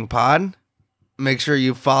GaslightingPod. make sure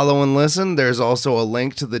you follow and listen. There's also a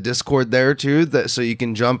link to the Discord there too, so you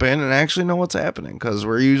can jump in and actually know what's happening, because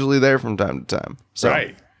we're usually there from time to time. So.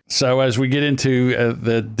 Right. So as we get into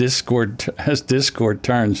the Discord, as Discord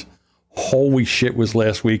turns, holy shit, was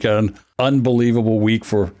last week an unbelievable week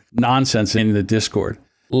for nonsense in the Discord.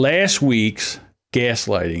 Last week's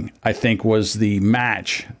gaslighting, I think, was the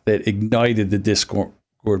match that ignited the Discord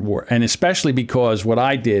war. And especially because what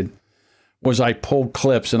I did was I pulled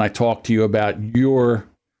clips and I talked to you about your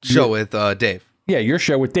show with Dave. Yeah, your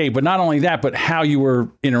show with Dave. But not only that, but how you were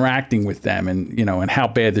interacting with them and, you know, and how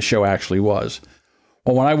bad the show actually was.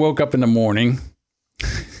 Well, when I woke up in the morning,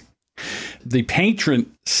 the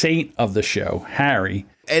patron saint of the show, Harry.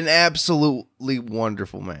 An absolutely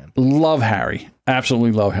wonderful man. Love Harry.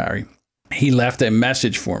 Absolutely love Harry. He left a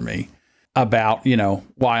message for me about, you know,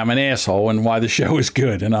 why I'm an asshole and why the show is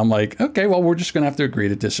good. And I'm like, okay, well, we're just going to have to agree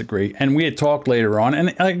to disagree. And we had talked later on.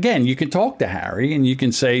 And again, you can talk to Harry and you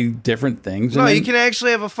can say different things. No, you can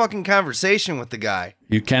actually have a fucking conversation with the guy.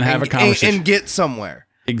 You can have a conversation. And get somewhere.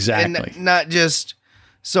 Exactly. And not just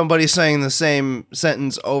somebody saying the same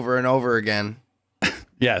sentence over and over again.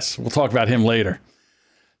 Yes, we'll talk about him later.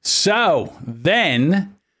 So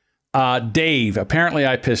then Dave, apparently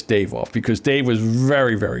I pissed Dave off because Dave was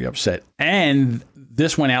very, very upset. And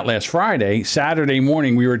this went out last Friday. Saturday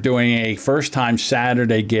morning, we were doing a first-time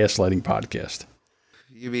Saturday gaslighting podcast.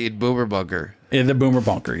 You mean Boomer Bunker? In the Boomer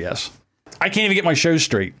Bunker, yes. I can't even get my show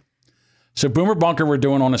straight. So Boomer Bunker we're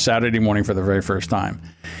doing on a Saturday morning for the very first time.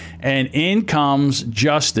 And in comes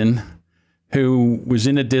Justin, who was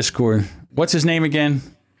in the Discord. What's his name again?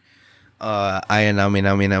 Nami.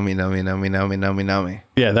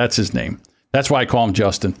 Yeah, that's his name. That's why I call him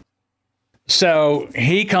Justin. So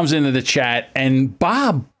he comes into the chat and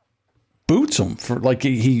Bob boots him for like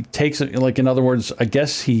he takes it, like, in other words, I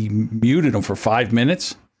guess he muted him for 5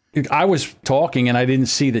 minutes. I was talking and I didn't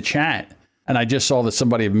see the chat. And I just saw that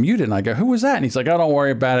somebody had muted, and I go, who was that? And he's like, oh, don't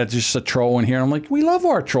worry about it. It's just a troll in here. And I'm like, we love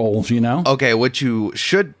our trolls, you know? Okay, what you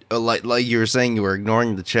should, like you were saying, you were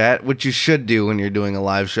ignoring the chat, what you should do when you're doing a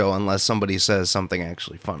live show, unless somebody says something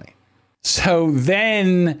actually funny. So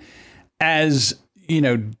then, as, you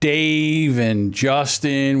know, Dave and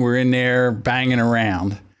Justin were in there banging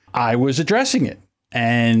around, I was addressing it.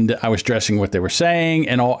 And I was addressing what they were saying,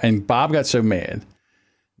 and Bob got so mad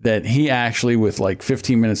that he actually, with like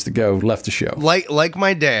 15 minutes to go, left the show. Like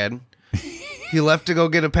my dad, he left to go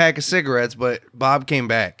get a pack of cigarettes, but Bob came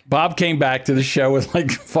back. Bob came back to the show with like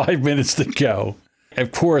 5 minutes to go.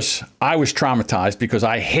 Of course, I was traumatized because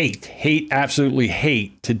I absolutely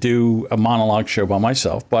hate to do a monologue show by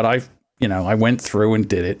myself. But I went through and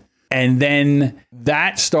did it. And then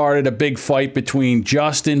that started a big fight between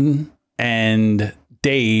Justin and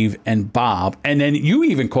Dave and Bob. And then you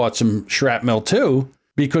even caught some shrapnel too.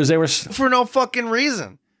 Because they were... For no fucking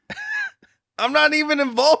reason. I'm not even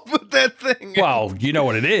involved with that thing. Well, you know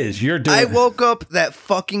what it is. You're doing... I woke up that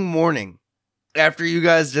fucking morning after you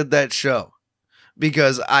guys did that show.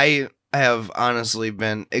 Because I have honestly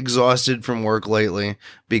been exhausted from work lately.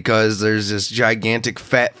 Because there's this gigantic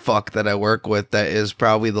fat fuck that I work with that is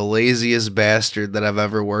probably the laziest bastard that I've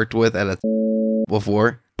ever worked with at a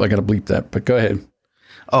before. I gotta bleep that, but go ahead.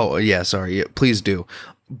 Oh, yeah, sorry. Yeah, please do.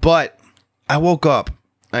 But I woke up.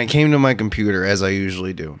 I came to my computer, as I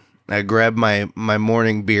usually do. I grabbed my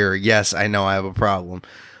morning beer. Yes, I know I have a problem.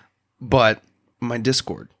 But my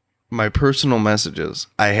Discord, my personal messages,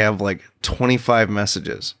 I have like 25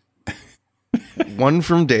 messages. One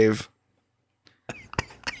from Dave,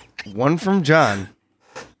 one from John,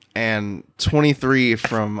 and 23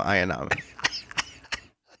 from Ayanami.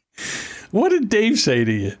 What did Dave say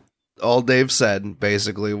to you? All Dave said,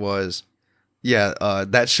 basically, was, yeah,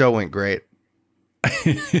 that show went great.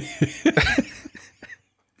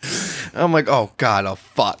 I'm like, oh God, oh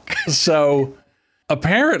fuck. So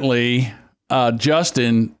apparently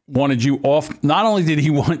Justin wanted you off. Not only did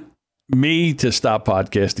he want me to stop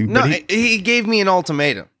podcasting, but he gave me an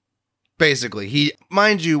ultimatum. Basically,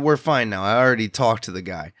 mind you, we're fine now. I already talked to the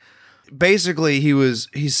guy. Basically,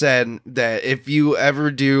 he said that if you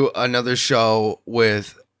ever do another show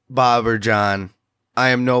with Bob or John, I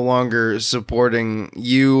am no longer supporting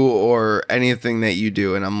you or anything that you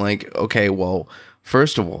do. And I'm like, okay, well,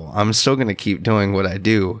 first of all, I'm still going to keep doing what I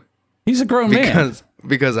do. He's a grown man.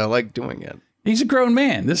 Because I like doing it. He's a grown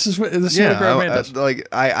man. This is what a grown man does.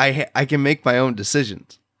 I can make my own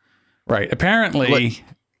decisions. Right. Apparently.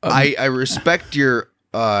 I respect your,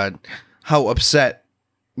 how upset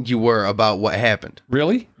you were about what happened.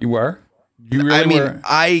 Really? You were? You really were?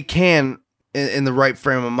 I can, in the right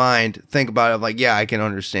frame of mind, think about it like, yeah, I can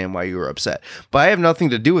understand why you were upset. But I have nothing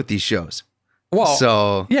to do with these shows. Well,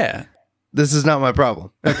 so yeah. This is not my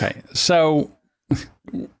problem. Okay. So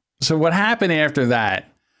what happened after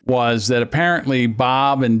that was that apparently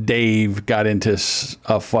Bob and Dave got into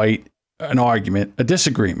a fight, an argument, a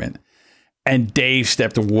disagreement. And Dave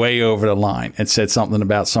stepped way over the line and said something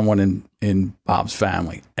about someone in Bob's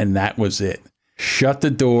family. And that was it. Shut the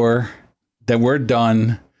door. Then we're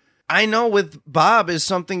done. I know with Bob is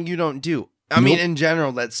something you don't do. I mean, in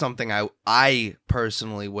general, that's something I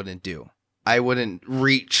personally wouldn't do. I wouldn't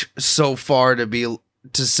reach so far to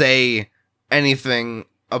say anything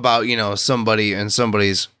about, somebody and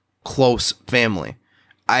somebody's close family.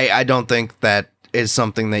 I don't think that is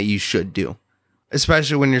something that you should do.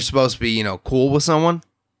 Especially when you're supposed to be, cool with someone.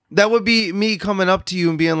 That would be me coming up to you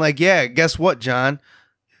and being like, yeah, guess what, John?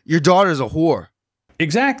 Your daughter's a whore.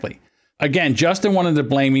 Exactly. Again, Justin wanted to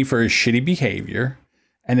blame me for his shitty behavior.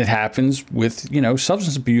 And it happens with,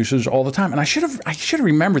 substance abusers all the time. And I should have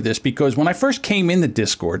remembered this because when I first came in the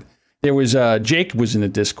Discord, there was Jake was in the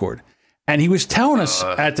Discord. And he was telling us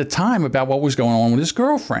at the time about what was going on with his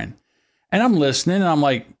girlfriend. And I'm listening and I'm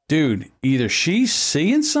like, dude, either she's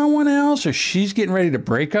seeing someone else or she's getting ready to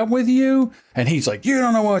break up with you. And he's like, you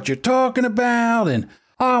don't know what you're talking about. And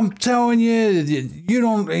I'm telling you, you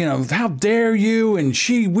don't, how dare you? And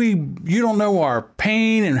you don't know our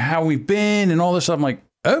pain and how we've been and all this stuff. I'm like,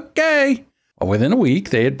 okay. Well, within a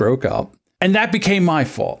week, they had broke up. And that became my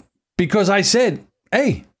fault because I said,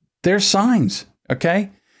 hey, there's signs. Okay.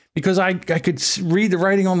 Because I could read the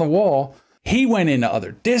writing on the wall. He went into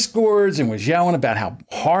other Discords and was yelling about how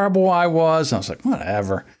horrible I was. And I was like,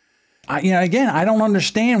 whatever. Again, I don't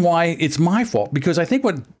understand why it's my fault because I think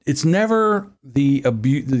it's never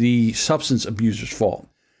the substance abuser's fault.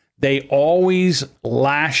 They always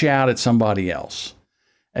lash out at somebody else.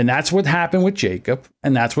 And that's what happened with Jacob.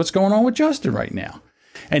 And that's what's going on with Justin right now.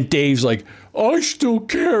 And Dave's like, I still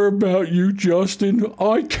care about you, Justin.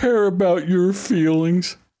 I care about your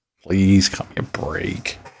feelings. Please cut me a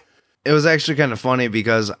break. It was actually kind of funny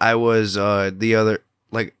because I was a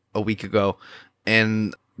week ago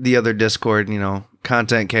in the other Discord,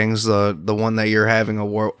 Content Kings, the one that you're having a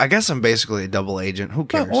war. I guess I'm basically a double agent. Who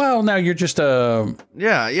cares? Well, no, you're just a...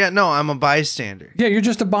 No, I'm a bystander. Yeah, you're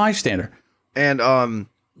just a bystander. And,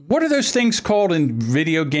 what are those things called in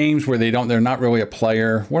video games where they're not really a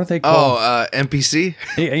player? What are they called? Oh, NPC?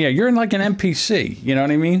 Yeah, you're in like an NPC. You know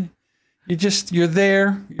what I mean? You're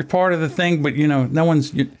there. You're part of the thing, but no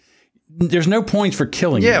one's... There's no points for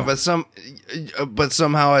killing you. Yeah, but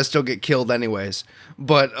somehow I still get killed anyways.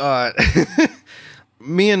 But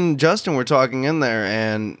me and Justin were talking in there,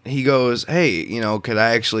 and he goes, hey, could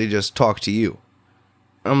I actually just talk to you?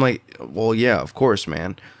 I'm like, well, yeah, of course,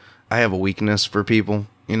 man. I have a weakness for people.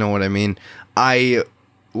 You know what I mean? I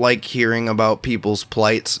like hearing about people's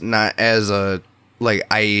plights, not as a...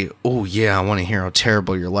 I want to hear how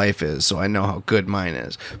terrible your life is, so I know how good mine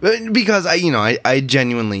is. But because I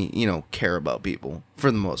genuinely, care about people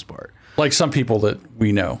for the most part. Like some people that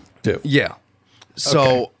we know do. Yeah. So,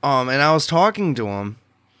 okay. And I was talking to him.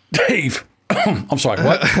 Dave! I'm sorry,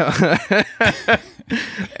 what?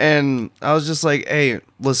 And I was just like, hey,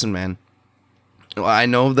 listen, man. I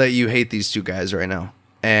know that you hate these two guys right now.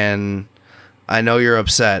 And I know you're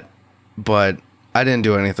upset, but... I didn't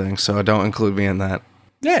do anything, so don't include me in that.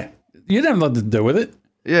 Yeah, you didn't have nothing to do with it.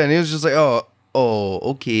 Yeah, and he was just like, oh,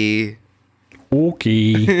 okay.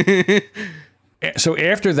 Okay. So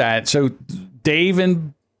after that, Dave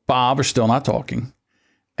and Bob are still not talking,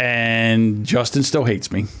 and Justin still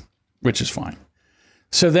hates me, which is fine.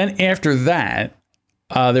 So then after that,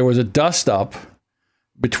 there was a dust-up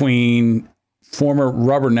between former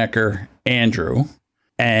Rubbernecker Andrew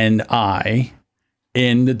and I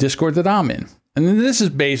in the Discord that I'm in. And then this is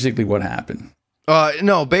basically what happened.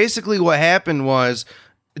 No, basically what happened was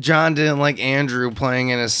John didn't like Andrew playing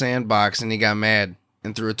in his sandbox and he got mad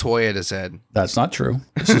and threw a toy at his head. That's not true.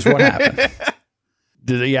 This is what happened.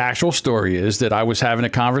 The actual story is that I was having a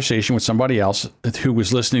conversation with somebody else who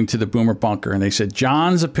was listening to the Boomer Bunker, and they said,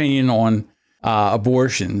 John's opinion on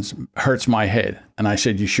abortions hurts my head. And I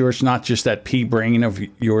said, you sure it's not just that pea brain of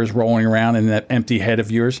yours rolling around in that empty head of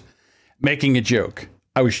yours? Making a joke.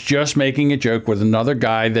 I was just making a joke with another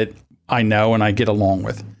guy that I know and I get along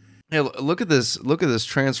with. Hey, look at this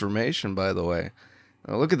transformation, by the way.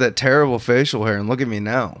 Look at that terrible facial hair and look at me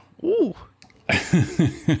now. Ooh.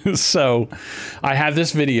 So I have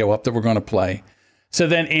this video up that we're going to play. So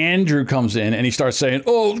then Andrew comes in and he starts saying,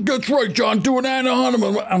 oh, that's right, John, do an ad on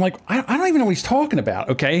him. I'm like, I don't even know what he's talking about,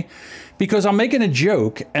 okay? Because I'm making a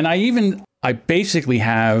joke and I basically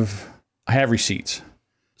have receipts.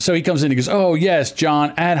 So he comes in and he goes, oh, yes,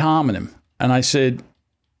 John, ad hominem. And I said,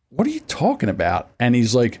 what are you talking about? And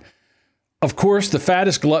he's like, Of course, the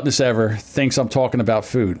fattest gluttonous ever thinks I'm talking about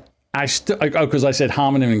food. Because I said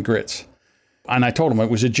hominin and grits. And I told him it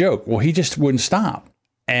was a joke. Well, he just wouldn't stop.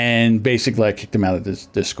 And basically, I kicked him out of this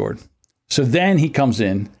Discord. So then he comes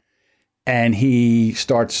in and he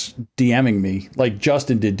starts DMing me like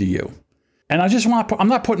Justin did to you. And I'm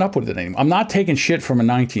not putting up with it anymore. I'm not taking shit from a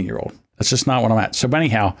 19-year-old. That's just not what I'm at. So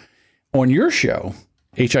anyhow, on your show,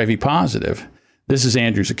 HIV Positive, this is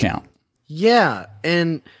Andrew's account. Yeah,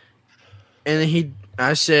 and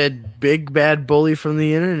I said, big bad bully from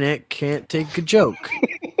the internet can't take a joke.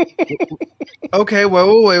 Okay,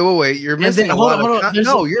 wait. You're missing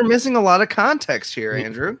you're missing a lot of context here,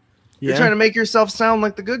 Andrew. You're trying to make yourself sound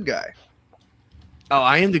like the good guy. Oh,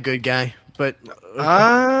 I am the good guy, but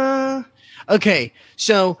okay.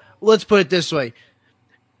 So let's put it this way: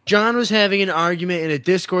 John was having an argument in a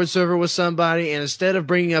Discord server with somebody, and instead of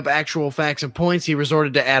bringing up actual facts and points, he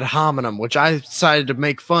resorted to ad hominem, which I decided to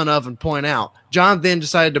make fun of and point out. John then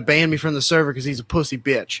decided to ban me from the server because he's a pussy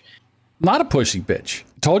bitch. Not a pussy bitch.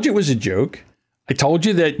 Told you it was a joke. I told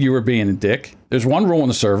you that you were being a dick. There's one rule on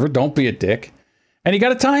the server: don't be a dick. And he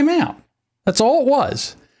got a timeout. That's all it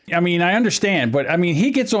was. I mean, I understand, but I mean,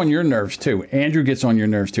 he gets on your nerves too. Andrew gets on your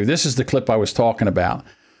nerves too. This is the clip I was talking about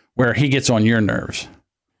where he gets on your nerves.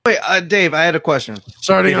 Wait, Dave, I had a question.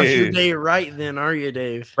 Starting off your day right then, are you,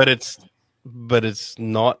 Dave? But it's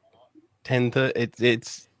not 10 to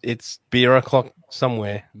it's beer o'clock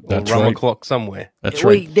somewhere. That's or rum right. o'clock somewhere. That's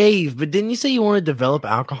Wait, right. Dave, but didn't you say you want to develop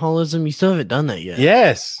alcoholism? You still haven't done that yet.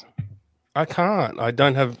 Yes. I can't. I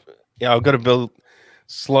don't have I've got to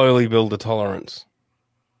slowly build a tolerance.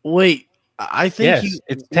 Wait, I think Yes.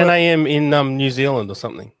 It's 10 a.m. in New Zealand or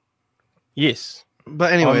something. Yes.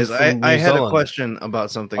 But anyways, I'm from I New had a Zealand. question about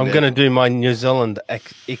something. I'm Dave. going to do my New Zealand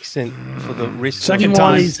accent for the rest Second of the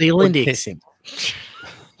time. New Zealand Okay. accent.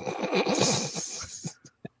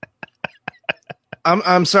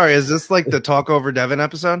 I'm sorry. Is this like the Talk Over Devin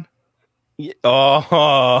episode?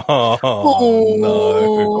 Oh,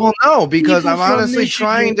 no. Well, no, because People I'm from honestly Michigan.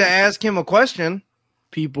 trying to ask him a question.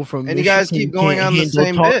 People from And you guys Michigan keep going can't on the handle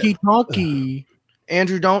same bit. talkie.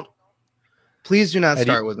 Andrew, please do not How do you-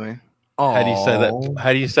 start with me. How do you say that?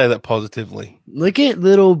 How do you say that positively? Look at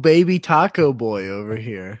little baby taco boy over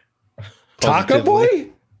here. Taco boy?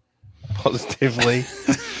 Positively.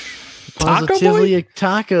 Taco Positively boy? a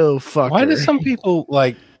taco fucker. Why do some people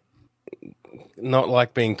not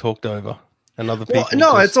like being talked over, and other people? Well,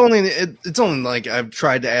 no, just- it's only like I've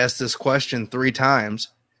tried to ask this question 3 times.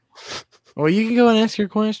 Well, you can go and ask your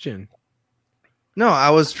question. No, I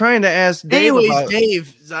was trying to ask Dave Anyways, about.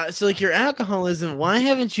 Dave, so like your alcoholism, why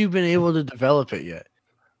haven't you been able to develop it yet?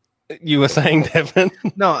 You were saying, Devin.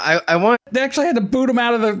 No, I want. They actually had to boot him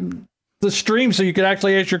out of the stream so you could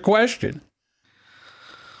actually ask your question.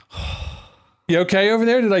 You okay over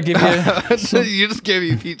there? Did I give you? You just gave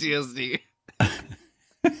me PTSD.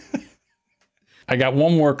 I got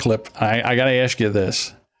one more clip. I got to ask you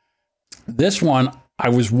this. This one I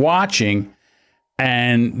was watching,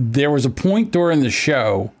 and there was a point during the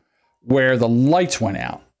show where the lights went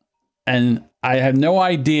out. And I have no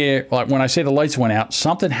idea. Like when I say the lights went out,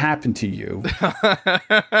 something happened to you.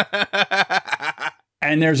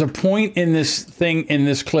 And there's a point in this thing, in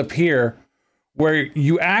this clip here, where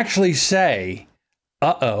you actually say,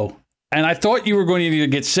 uh-oh. And I thought you were going to either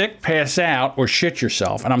get sick, pass out, or shit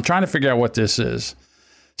yourself. And I'm trying to figure out what this is.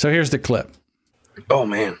 So here's the clip. Oh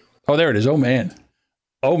man. Oh, there it is. Oh, man.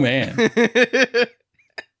 Oh, man.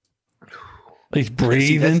 He's See,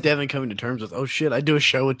 breathing. that's Devin coming to terms with, oh shit, I do a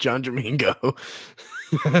show with John Domingo.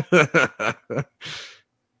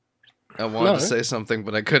 I wanted to say something,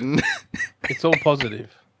 but I couldn't. It's all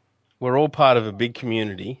positive. We're all part of a big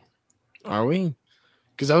community. Are we?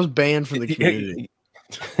 Because I was banned from the community.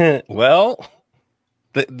 Well,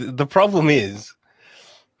 the problem is,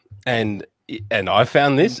 and I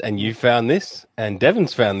found this, and you found this, and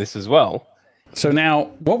Devin's found this as well. So now,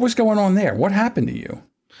 what was going on there? What happened to you?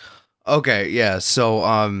 Okay, yeah.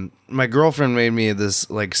 So, my girlfriend made me this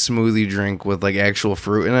like smoothie drink with like actual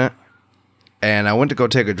fruit in it, and I went to go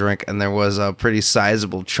take a drink, and there was a pretty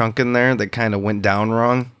sizable chunk in there that kind of went down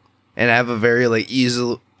wrong, and I have a very like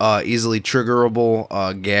easily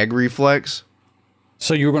triggerable gag reflex.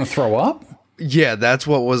 So you were going to throw up? Yeah, that's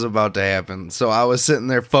what was about to happen. So I was sitting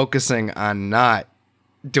there focusing on not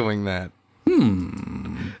doing that.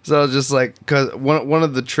 So I was just like, because one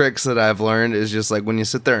of the tricks that I've learned is just like when you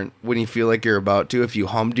sit there and when you feel like you're about to, if you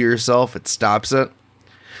hum to yourself, it stops it.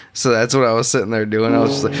 So that's what I was sitting there doing. I was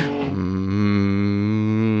just like,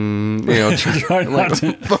 Trying not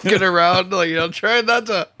to- fucking around, like, trying not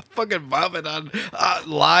to fucking vomit on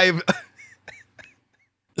live.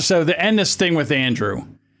 So to end this thing with Andrew,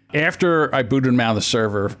 After I booted him out of the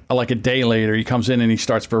server, like a day later, he comes in and he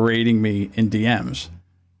starts berating me in DMs.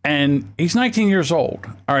 And he's 19 years old.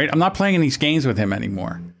 All right, I'm not playing these games with him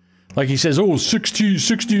anymore. Like he says,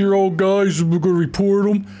 60-year-old guys, we're going to report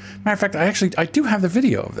them. Matter of fact, I do have the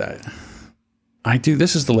video of that. I do.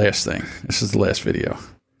 This is the last thing. This is the last video.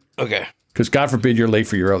 Okay. Because God forbid you're late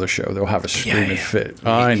for your other show. They'll have a screaming fit.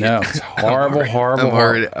 I know. It's horrible, horrible.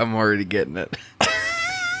 I'm already getting it.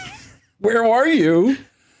 Where are you?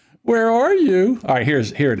 Where are you? All right, here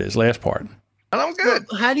it is. Last part. And I'm good.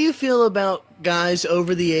 How do you feel about guys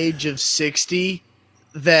over the age of 60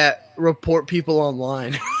 that report people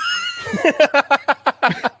online?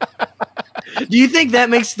 Do you think that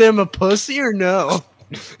makes them a pussy or no?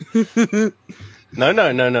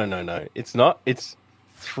 No. It's not. It's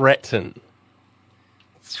threaten.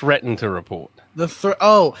 Threaten to report. So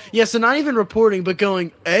not even reporting, but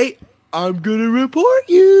going, hey, I'm gonna report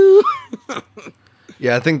you.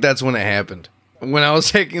 Yeah, I think that's when it happened. When I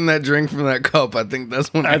was taking that drink from that cup, I think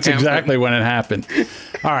that's when That's exactly when it happened.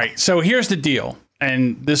 All right, so here's the deal,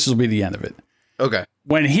 and this will be the end of it. Okay.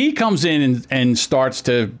 When he comes in and starts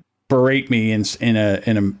to berate me in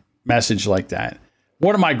a message like that,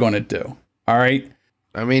 what am I going to do? All right?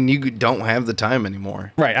 I mean, you don't have the time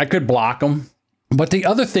anymore. Right, I could block him. But the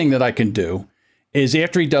other thing that I can do is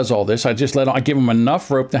after he does all this, I give him enough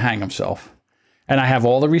rope to hang himself. And I have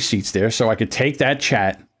all the receipts there, so I could take that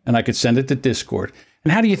chat and I could send it to Discord.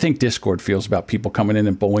 And how do you think Discord feels about people coming in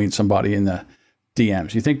and bullying somebody in the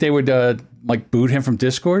DMs? You think they would boot him from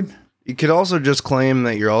Discord? You could also just claim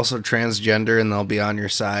that you're also transgender and they'll be on your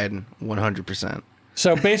side 100%.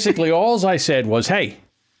 So basically all I said was, hey,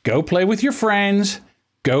 go play with your friends.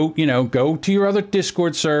 Go to your other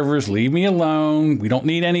Discord servers. Leave me alone. We don't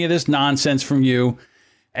need any of this nonsense from you.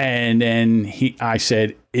 And then I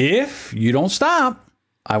said, if you don't stop,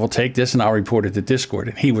 I will take this and I'll report it to Discord.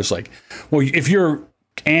 And he was like, well, if you're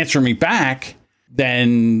answering me back,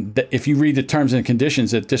 then if you read the terms and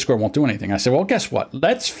conditions, that Discord won't do anything. I said, well, guess what?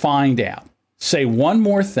 Let's find out. Say one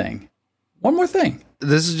more thing. One more thing.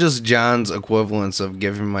 This is just John's equivalence of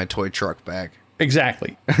giving my toy truck back.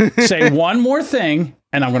 Exactly. Say one more thing,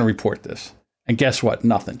 and I'm going to report this. And guess what?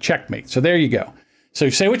 Nothing. Checkmate. So there you go. So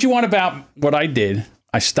say what you want about what I did.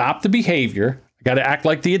 I stopped the behavior. I got to act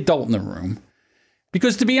like the adult in the room.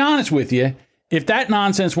 Because to be honest with you, if that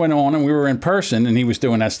nonsense went on and we were in person and he was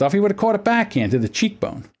doing that stuff, he would have caught a backhand to the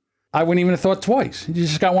cheekbone. I wouldn't even have thought twice. You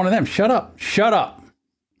just got one of them. Shut up. Shut up.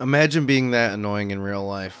 Imagine being that annoying in real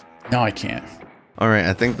life. No, I can't. All right,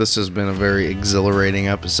 I think this has been a very exhilarating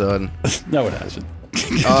episode. No, it hasn't.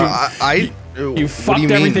 You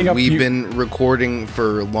fucked everything up. We've been recording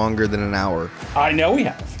for longer than an hour. I know we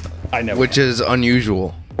have. Which is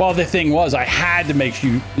unusual. Well, the thing was, I had to make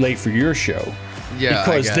you late for your show. Yeah,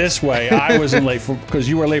 because this way I wasn't late because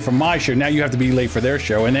you were late for my show. Now you have to be late for their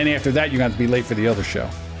show, and then after that you have to be late for the other show.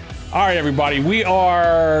 All right, everybody, we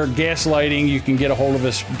are Gaslighting. You can get a hold of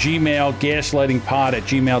us, Gmail,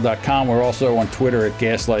 gaslightingpod@gmail.com. We're also on Twitter at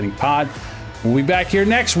gaslightingpod. We'll be back here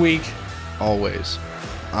next week. Always.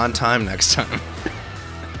 On time next time.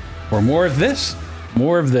 For more of this.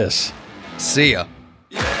 More of this. See ya.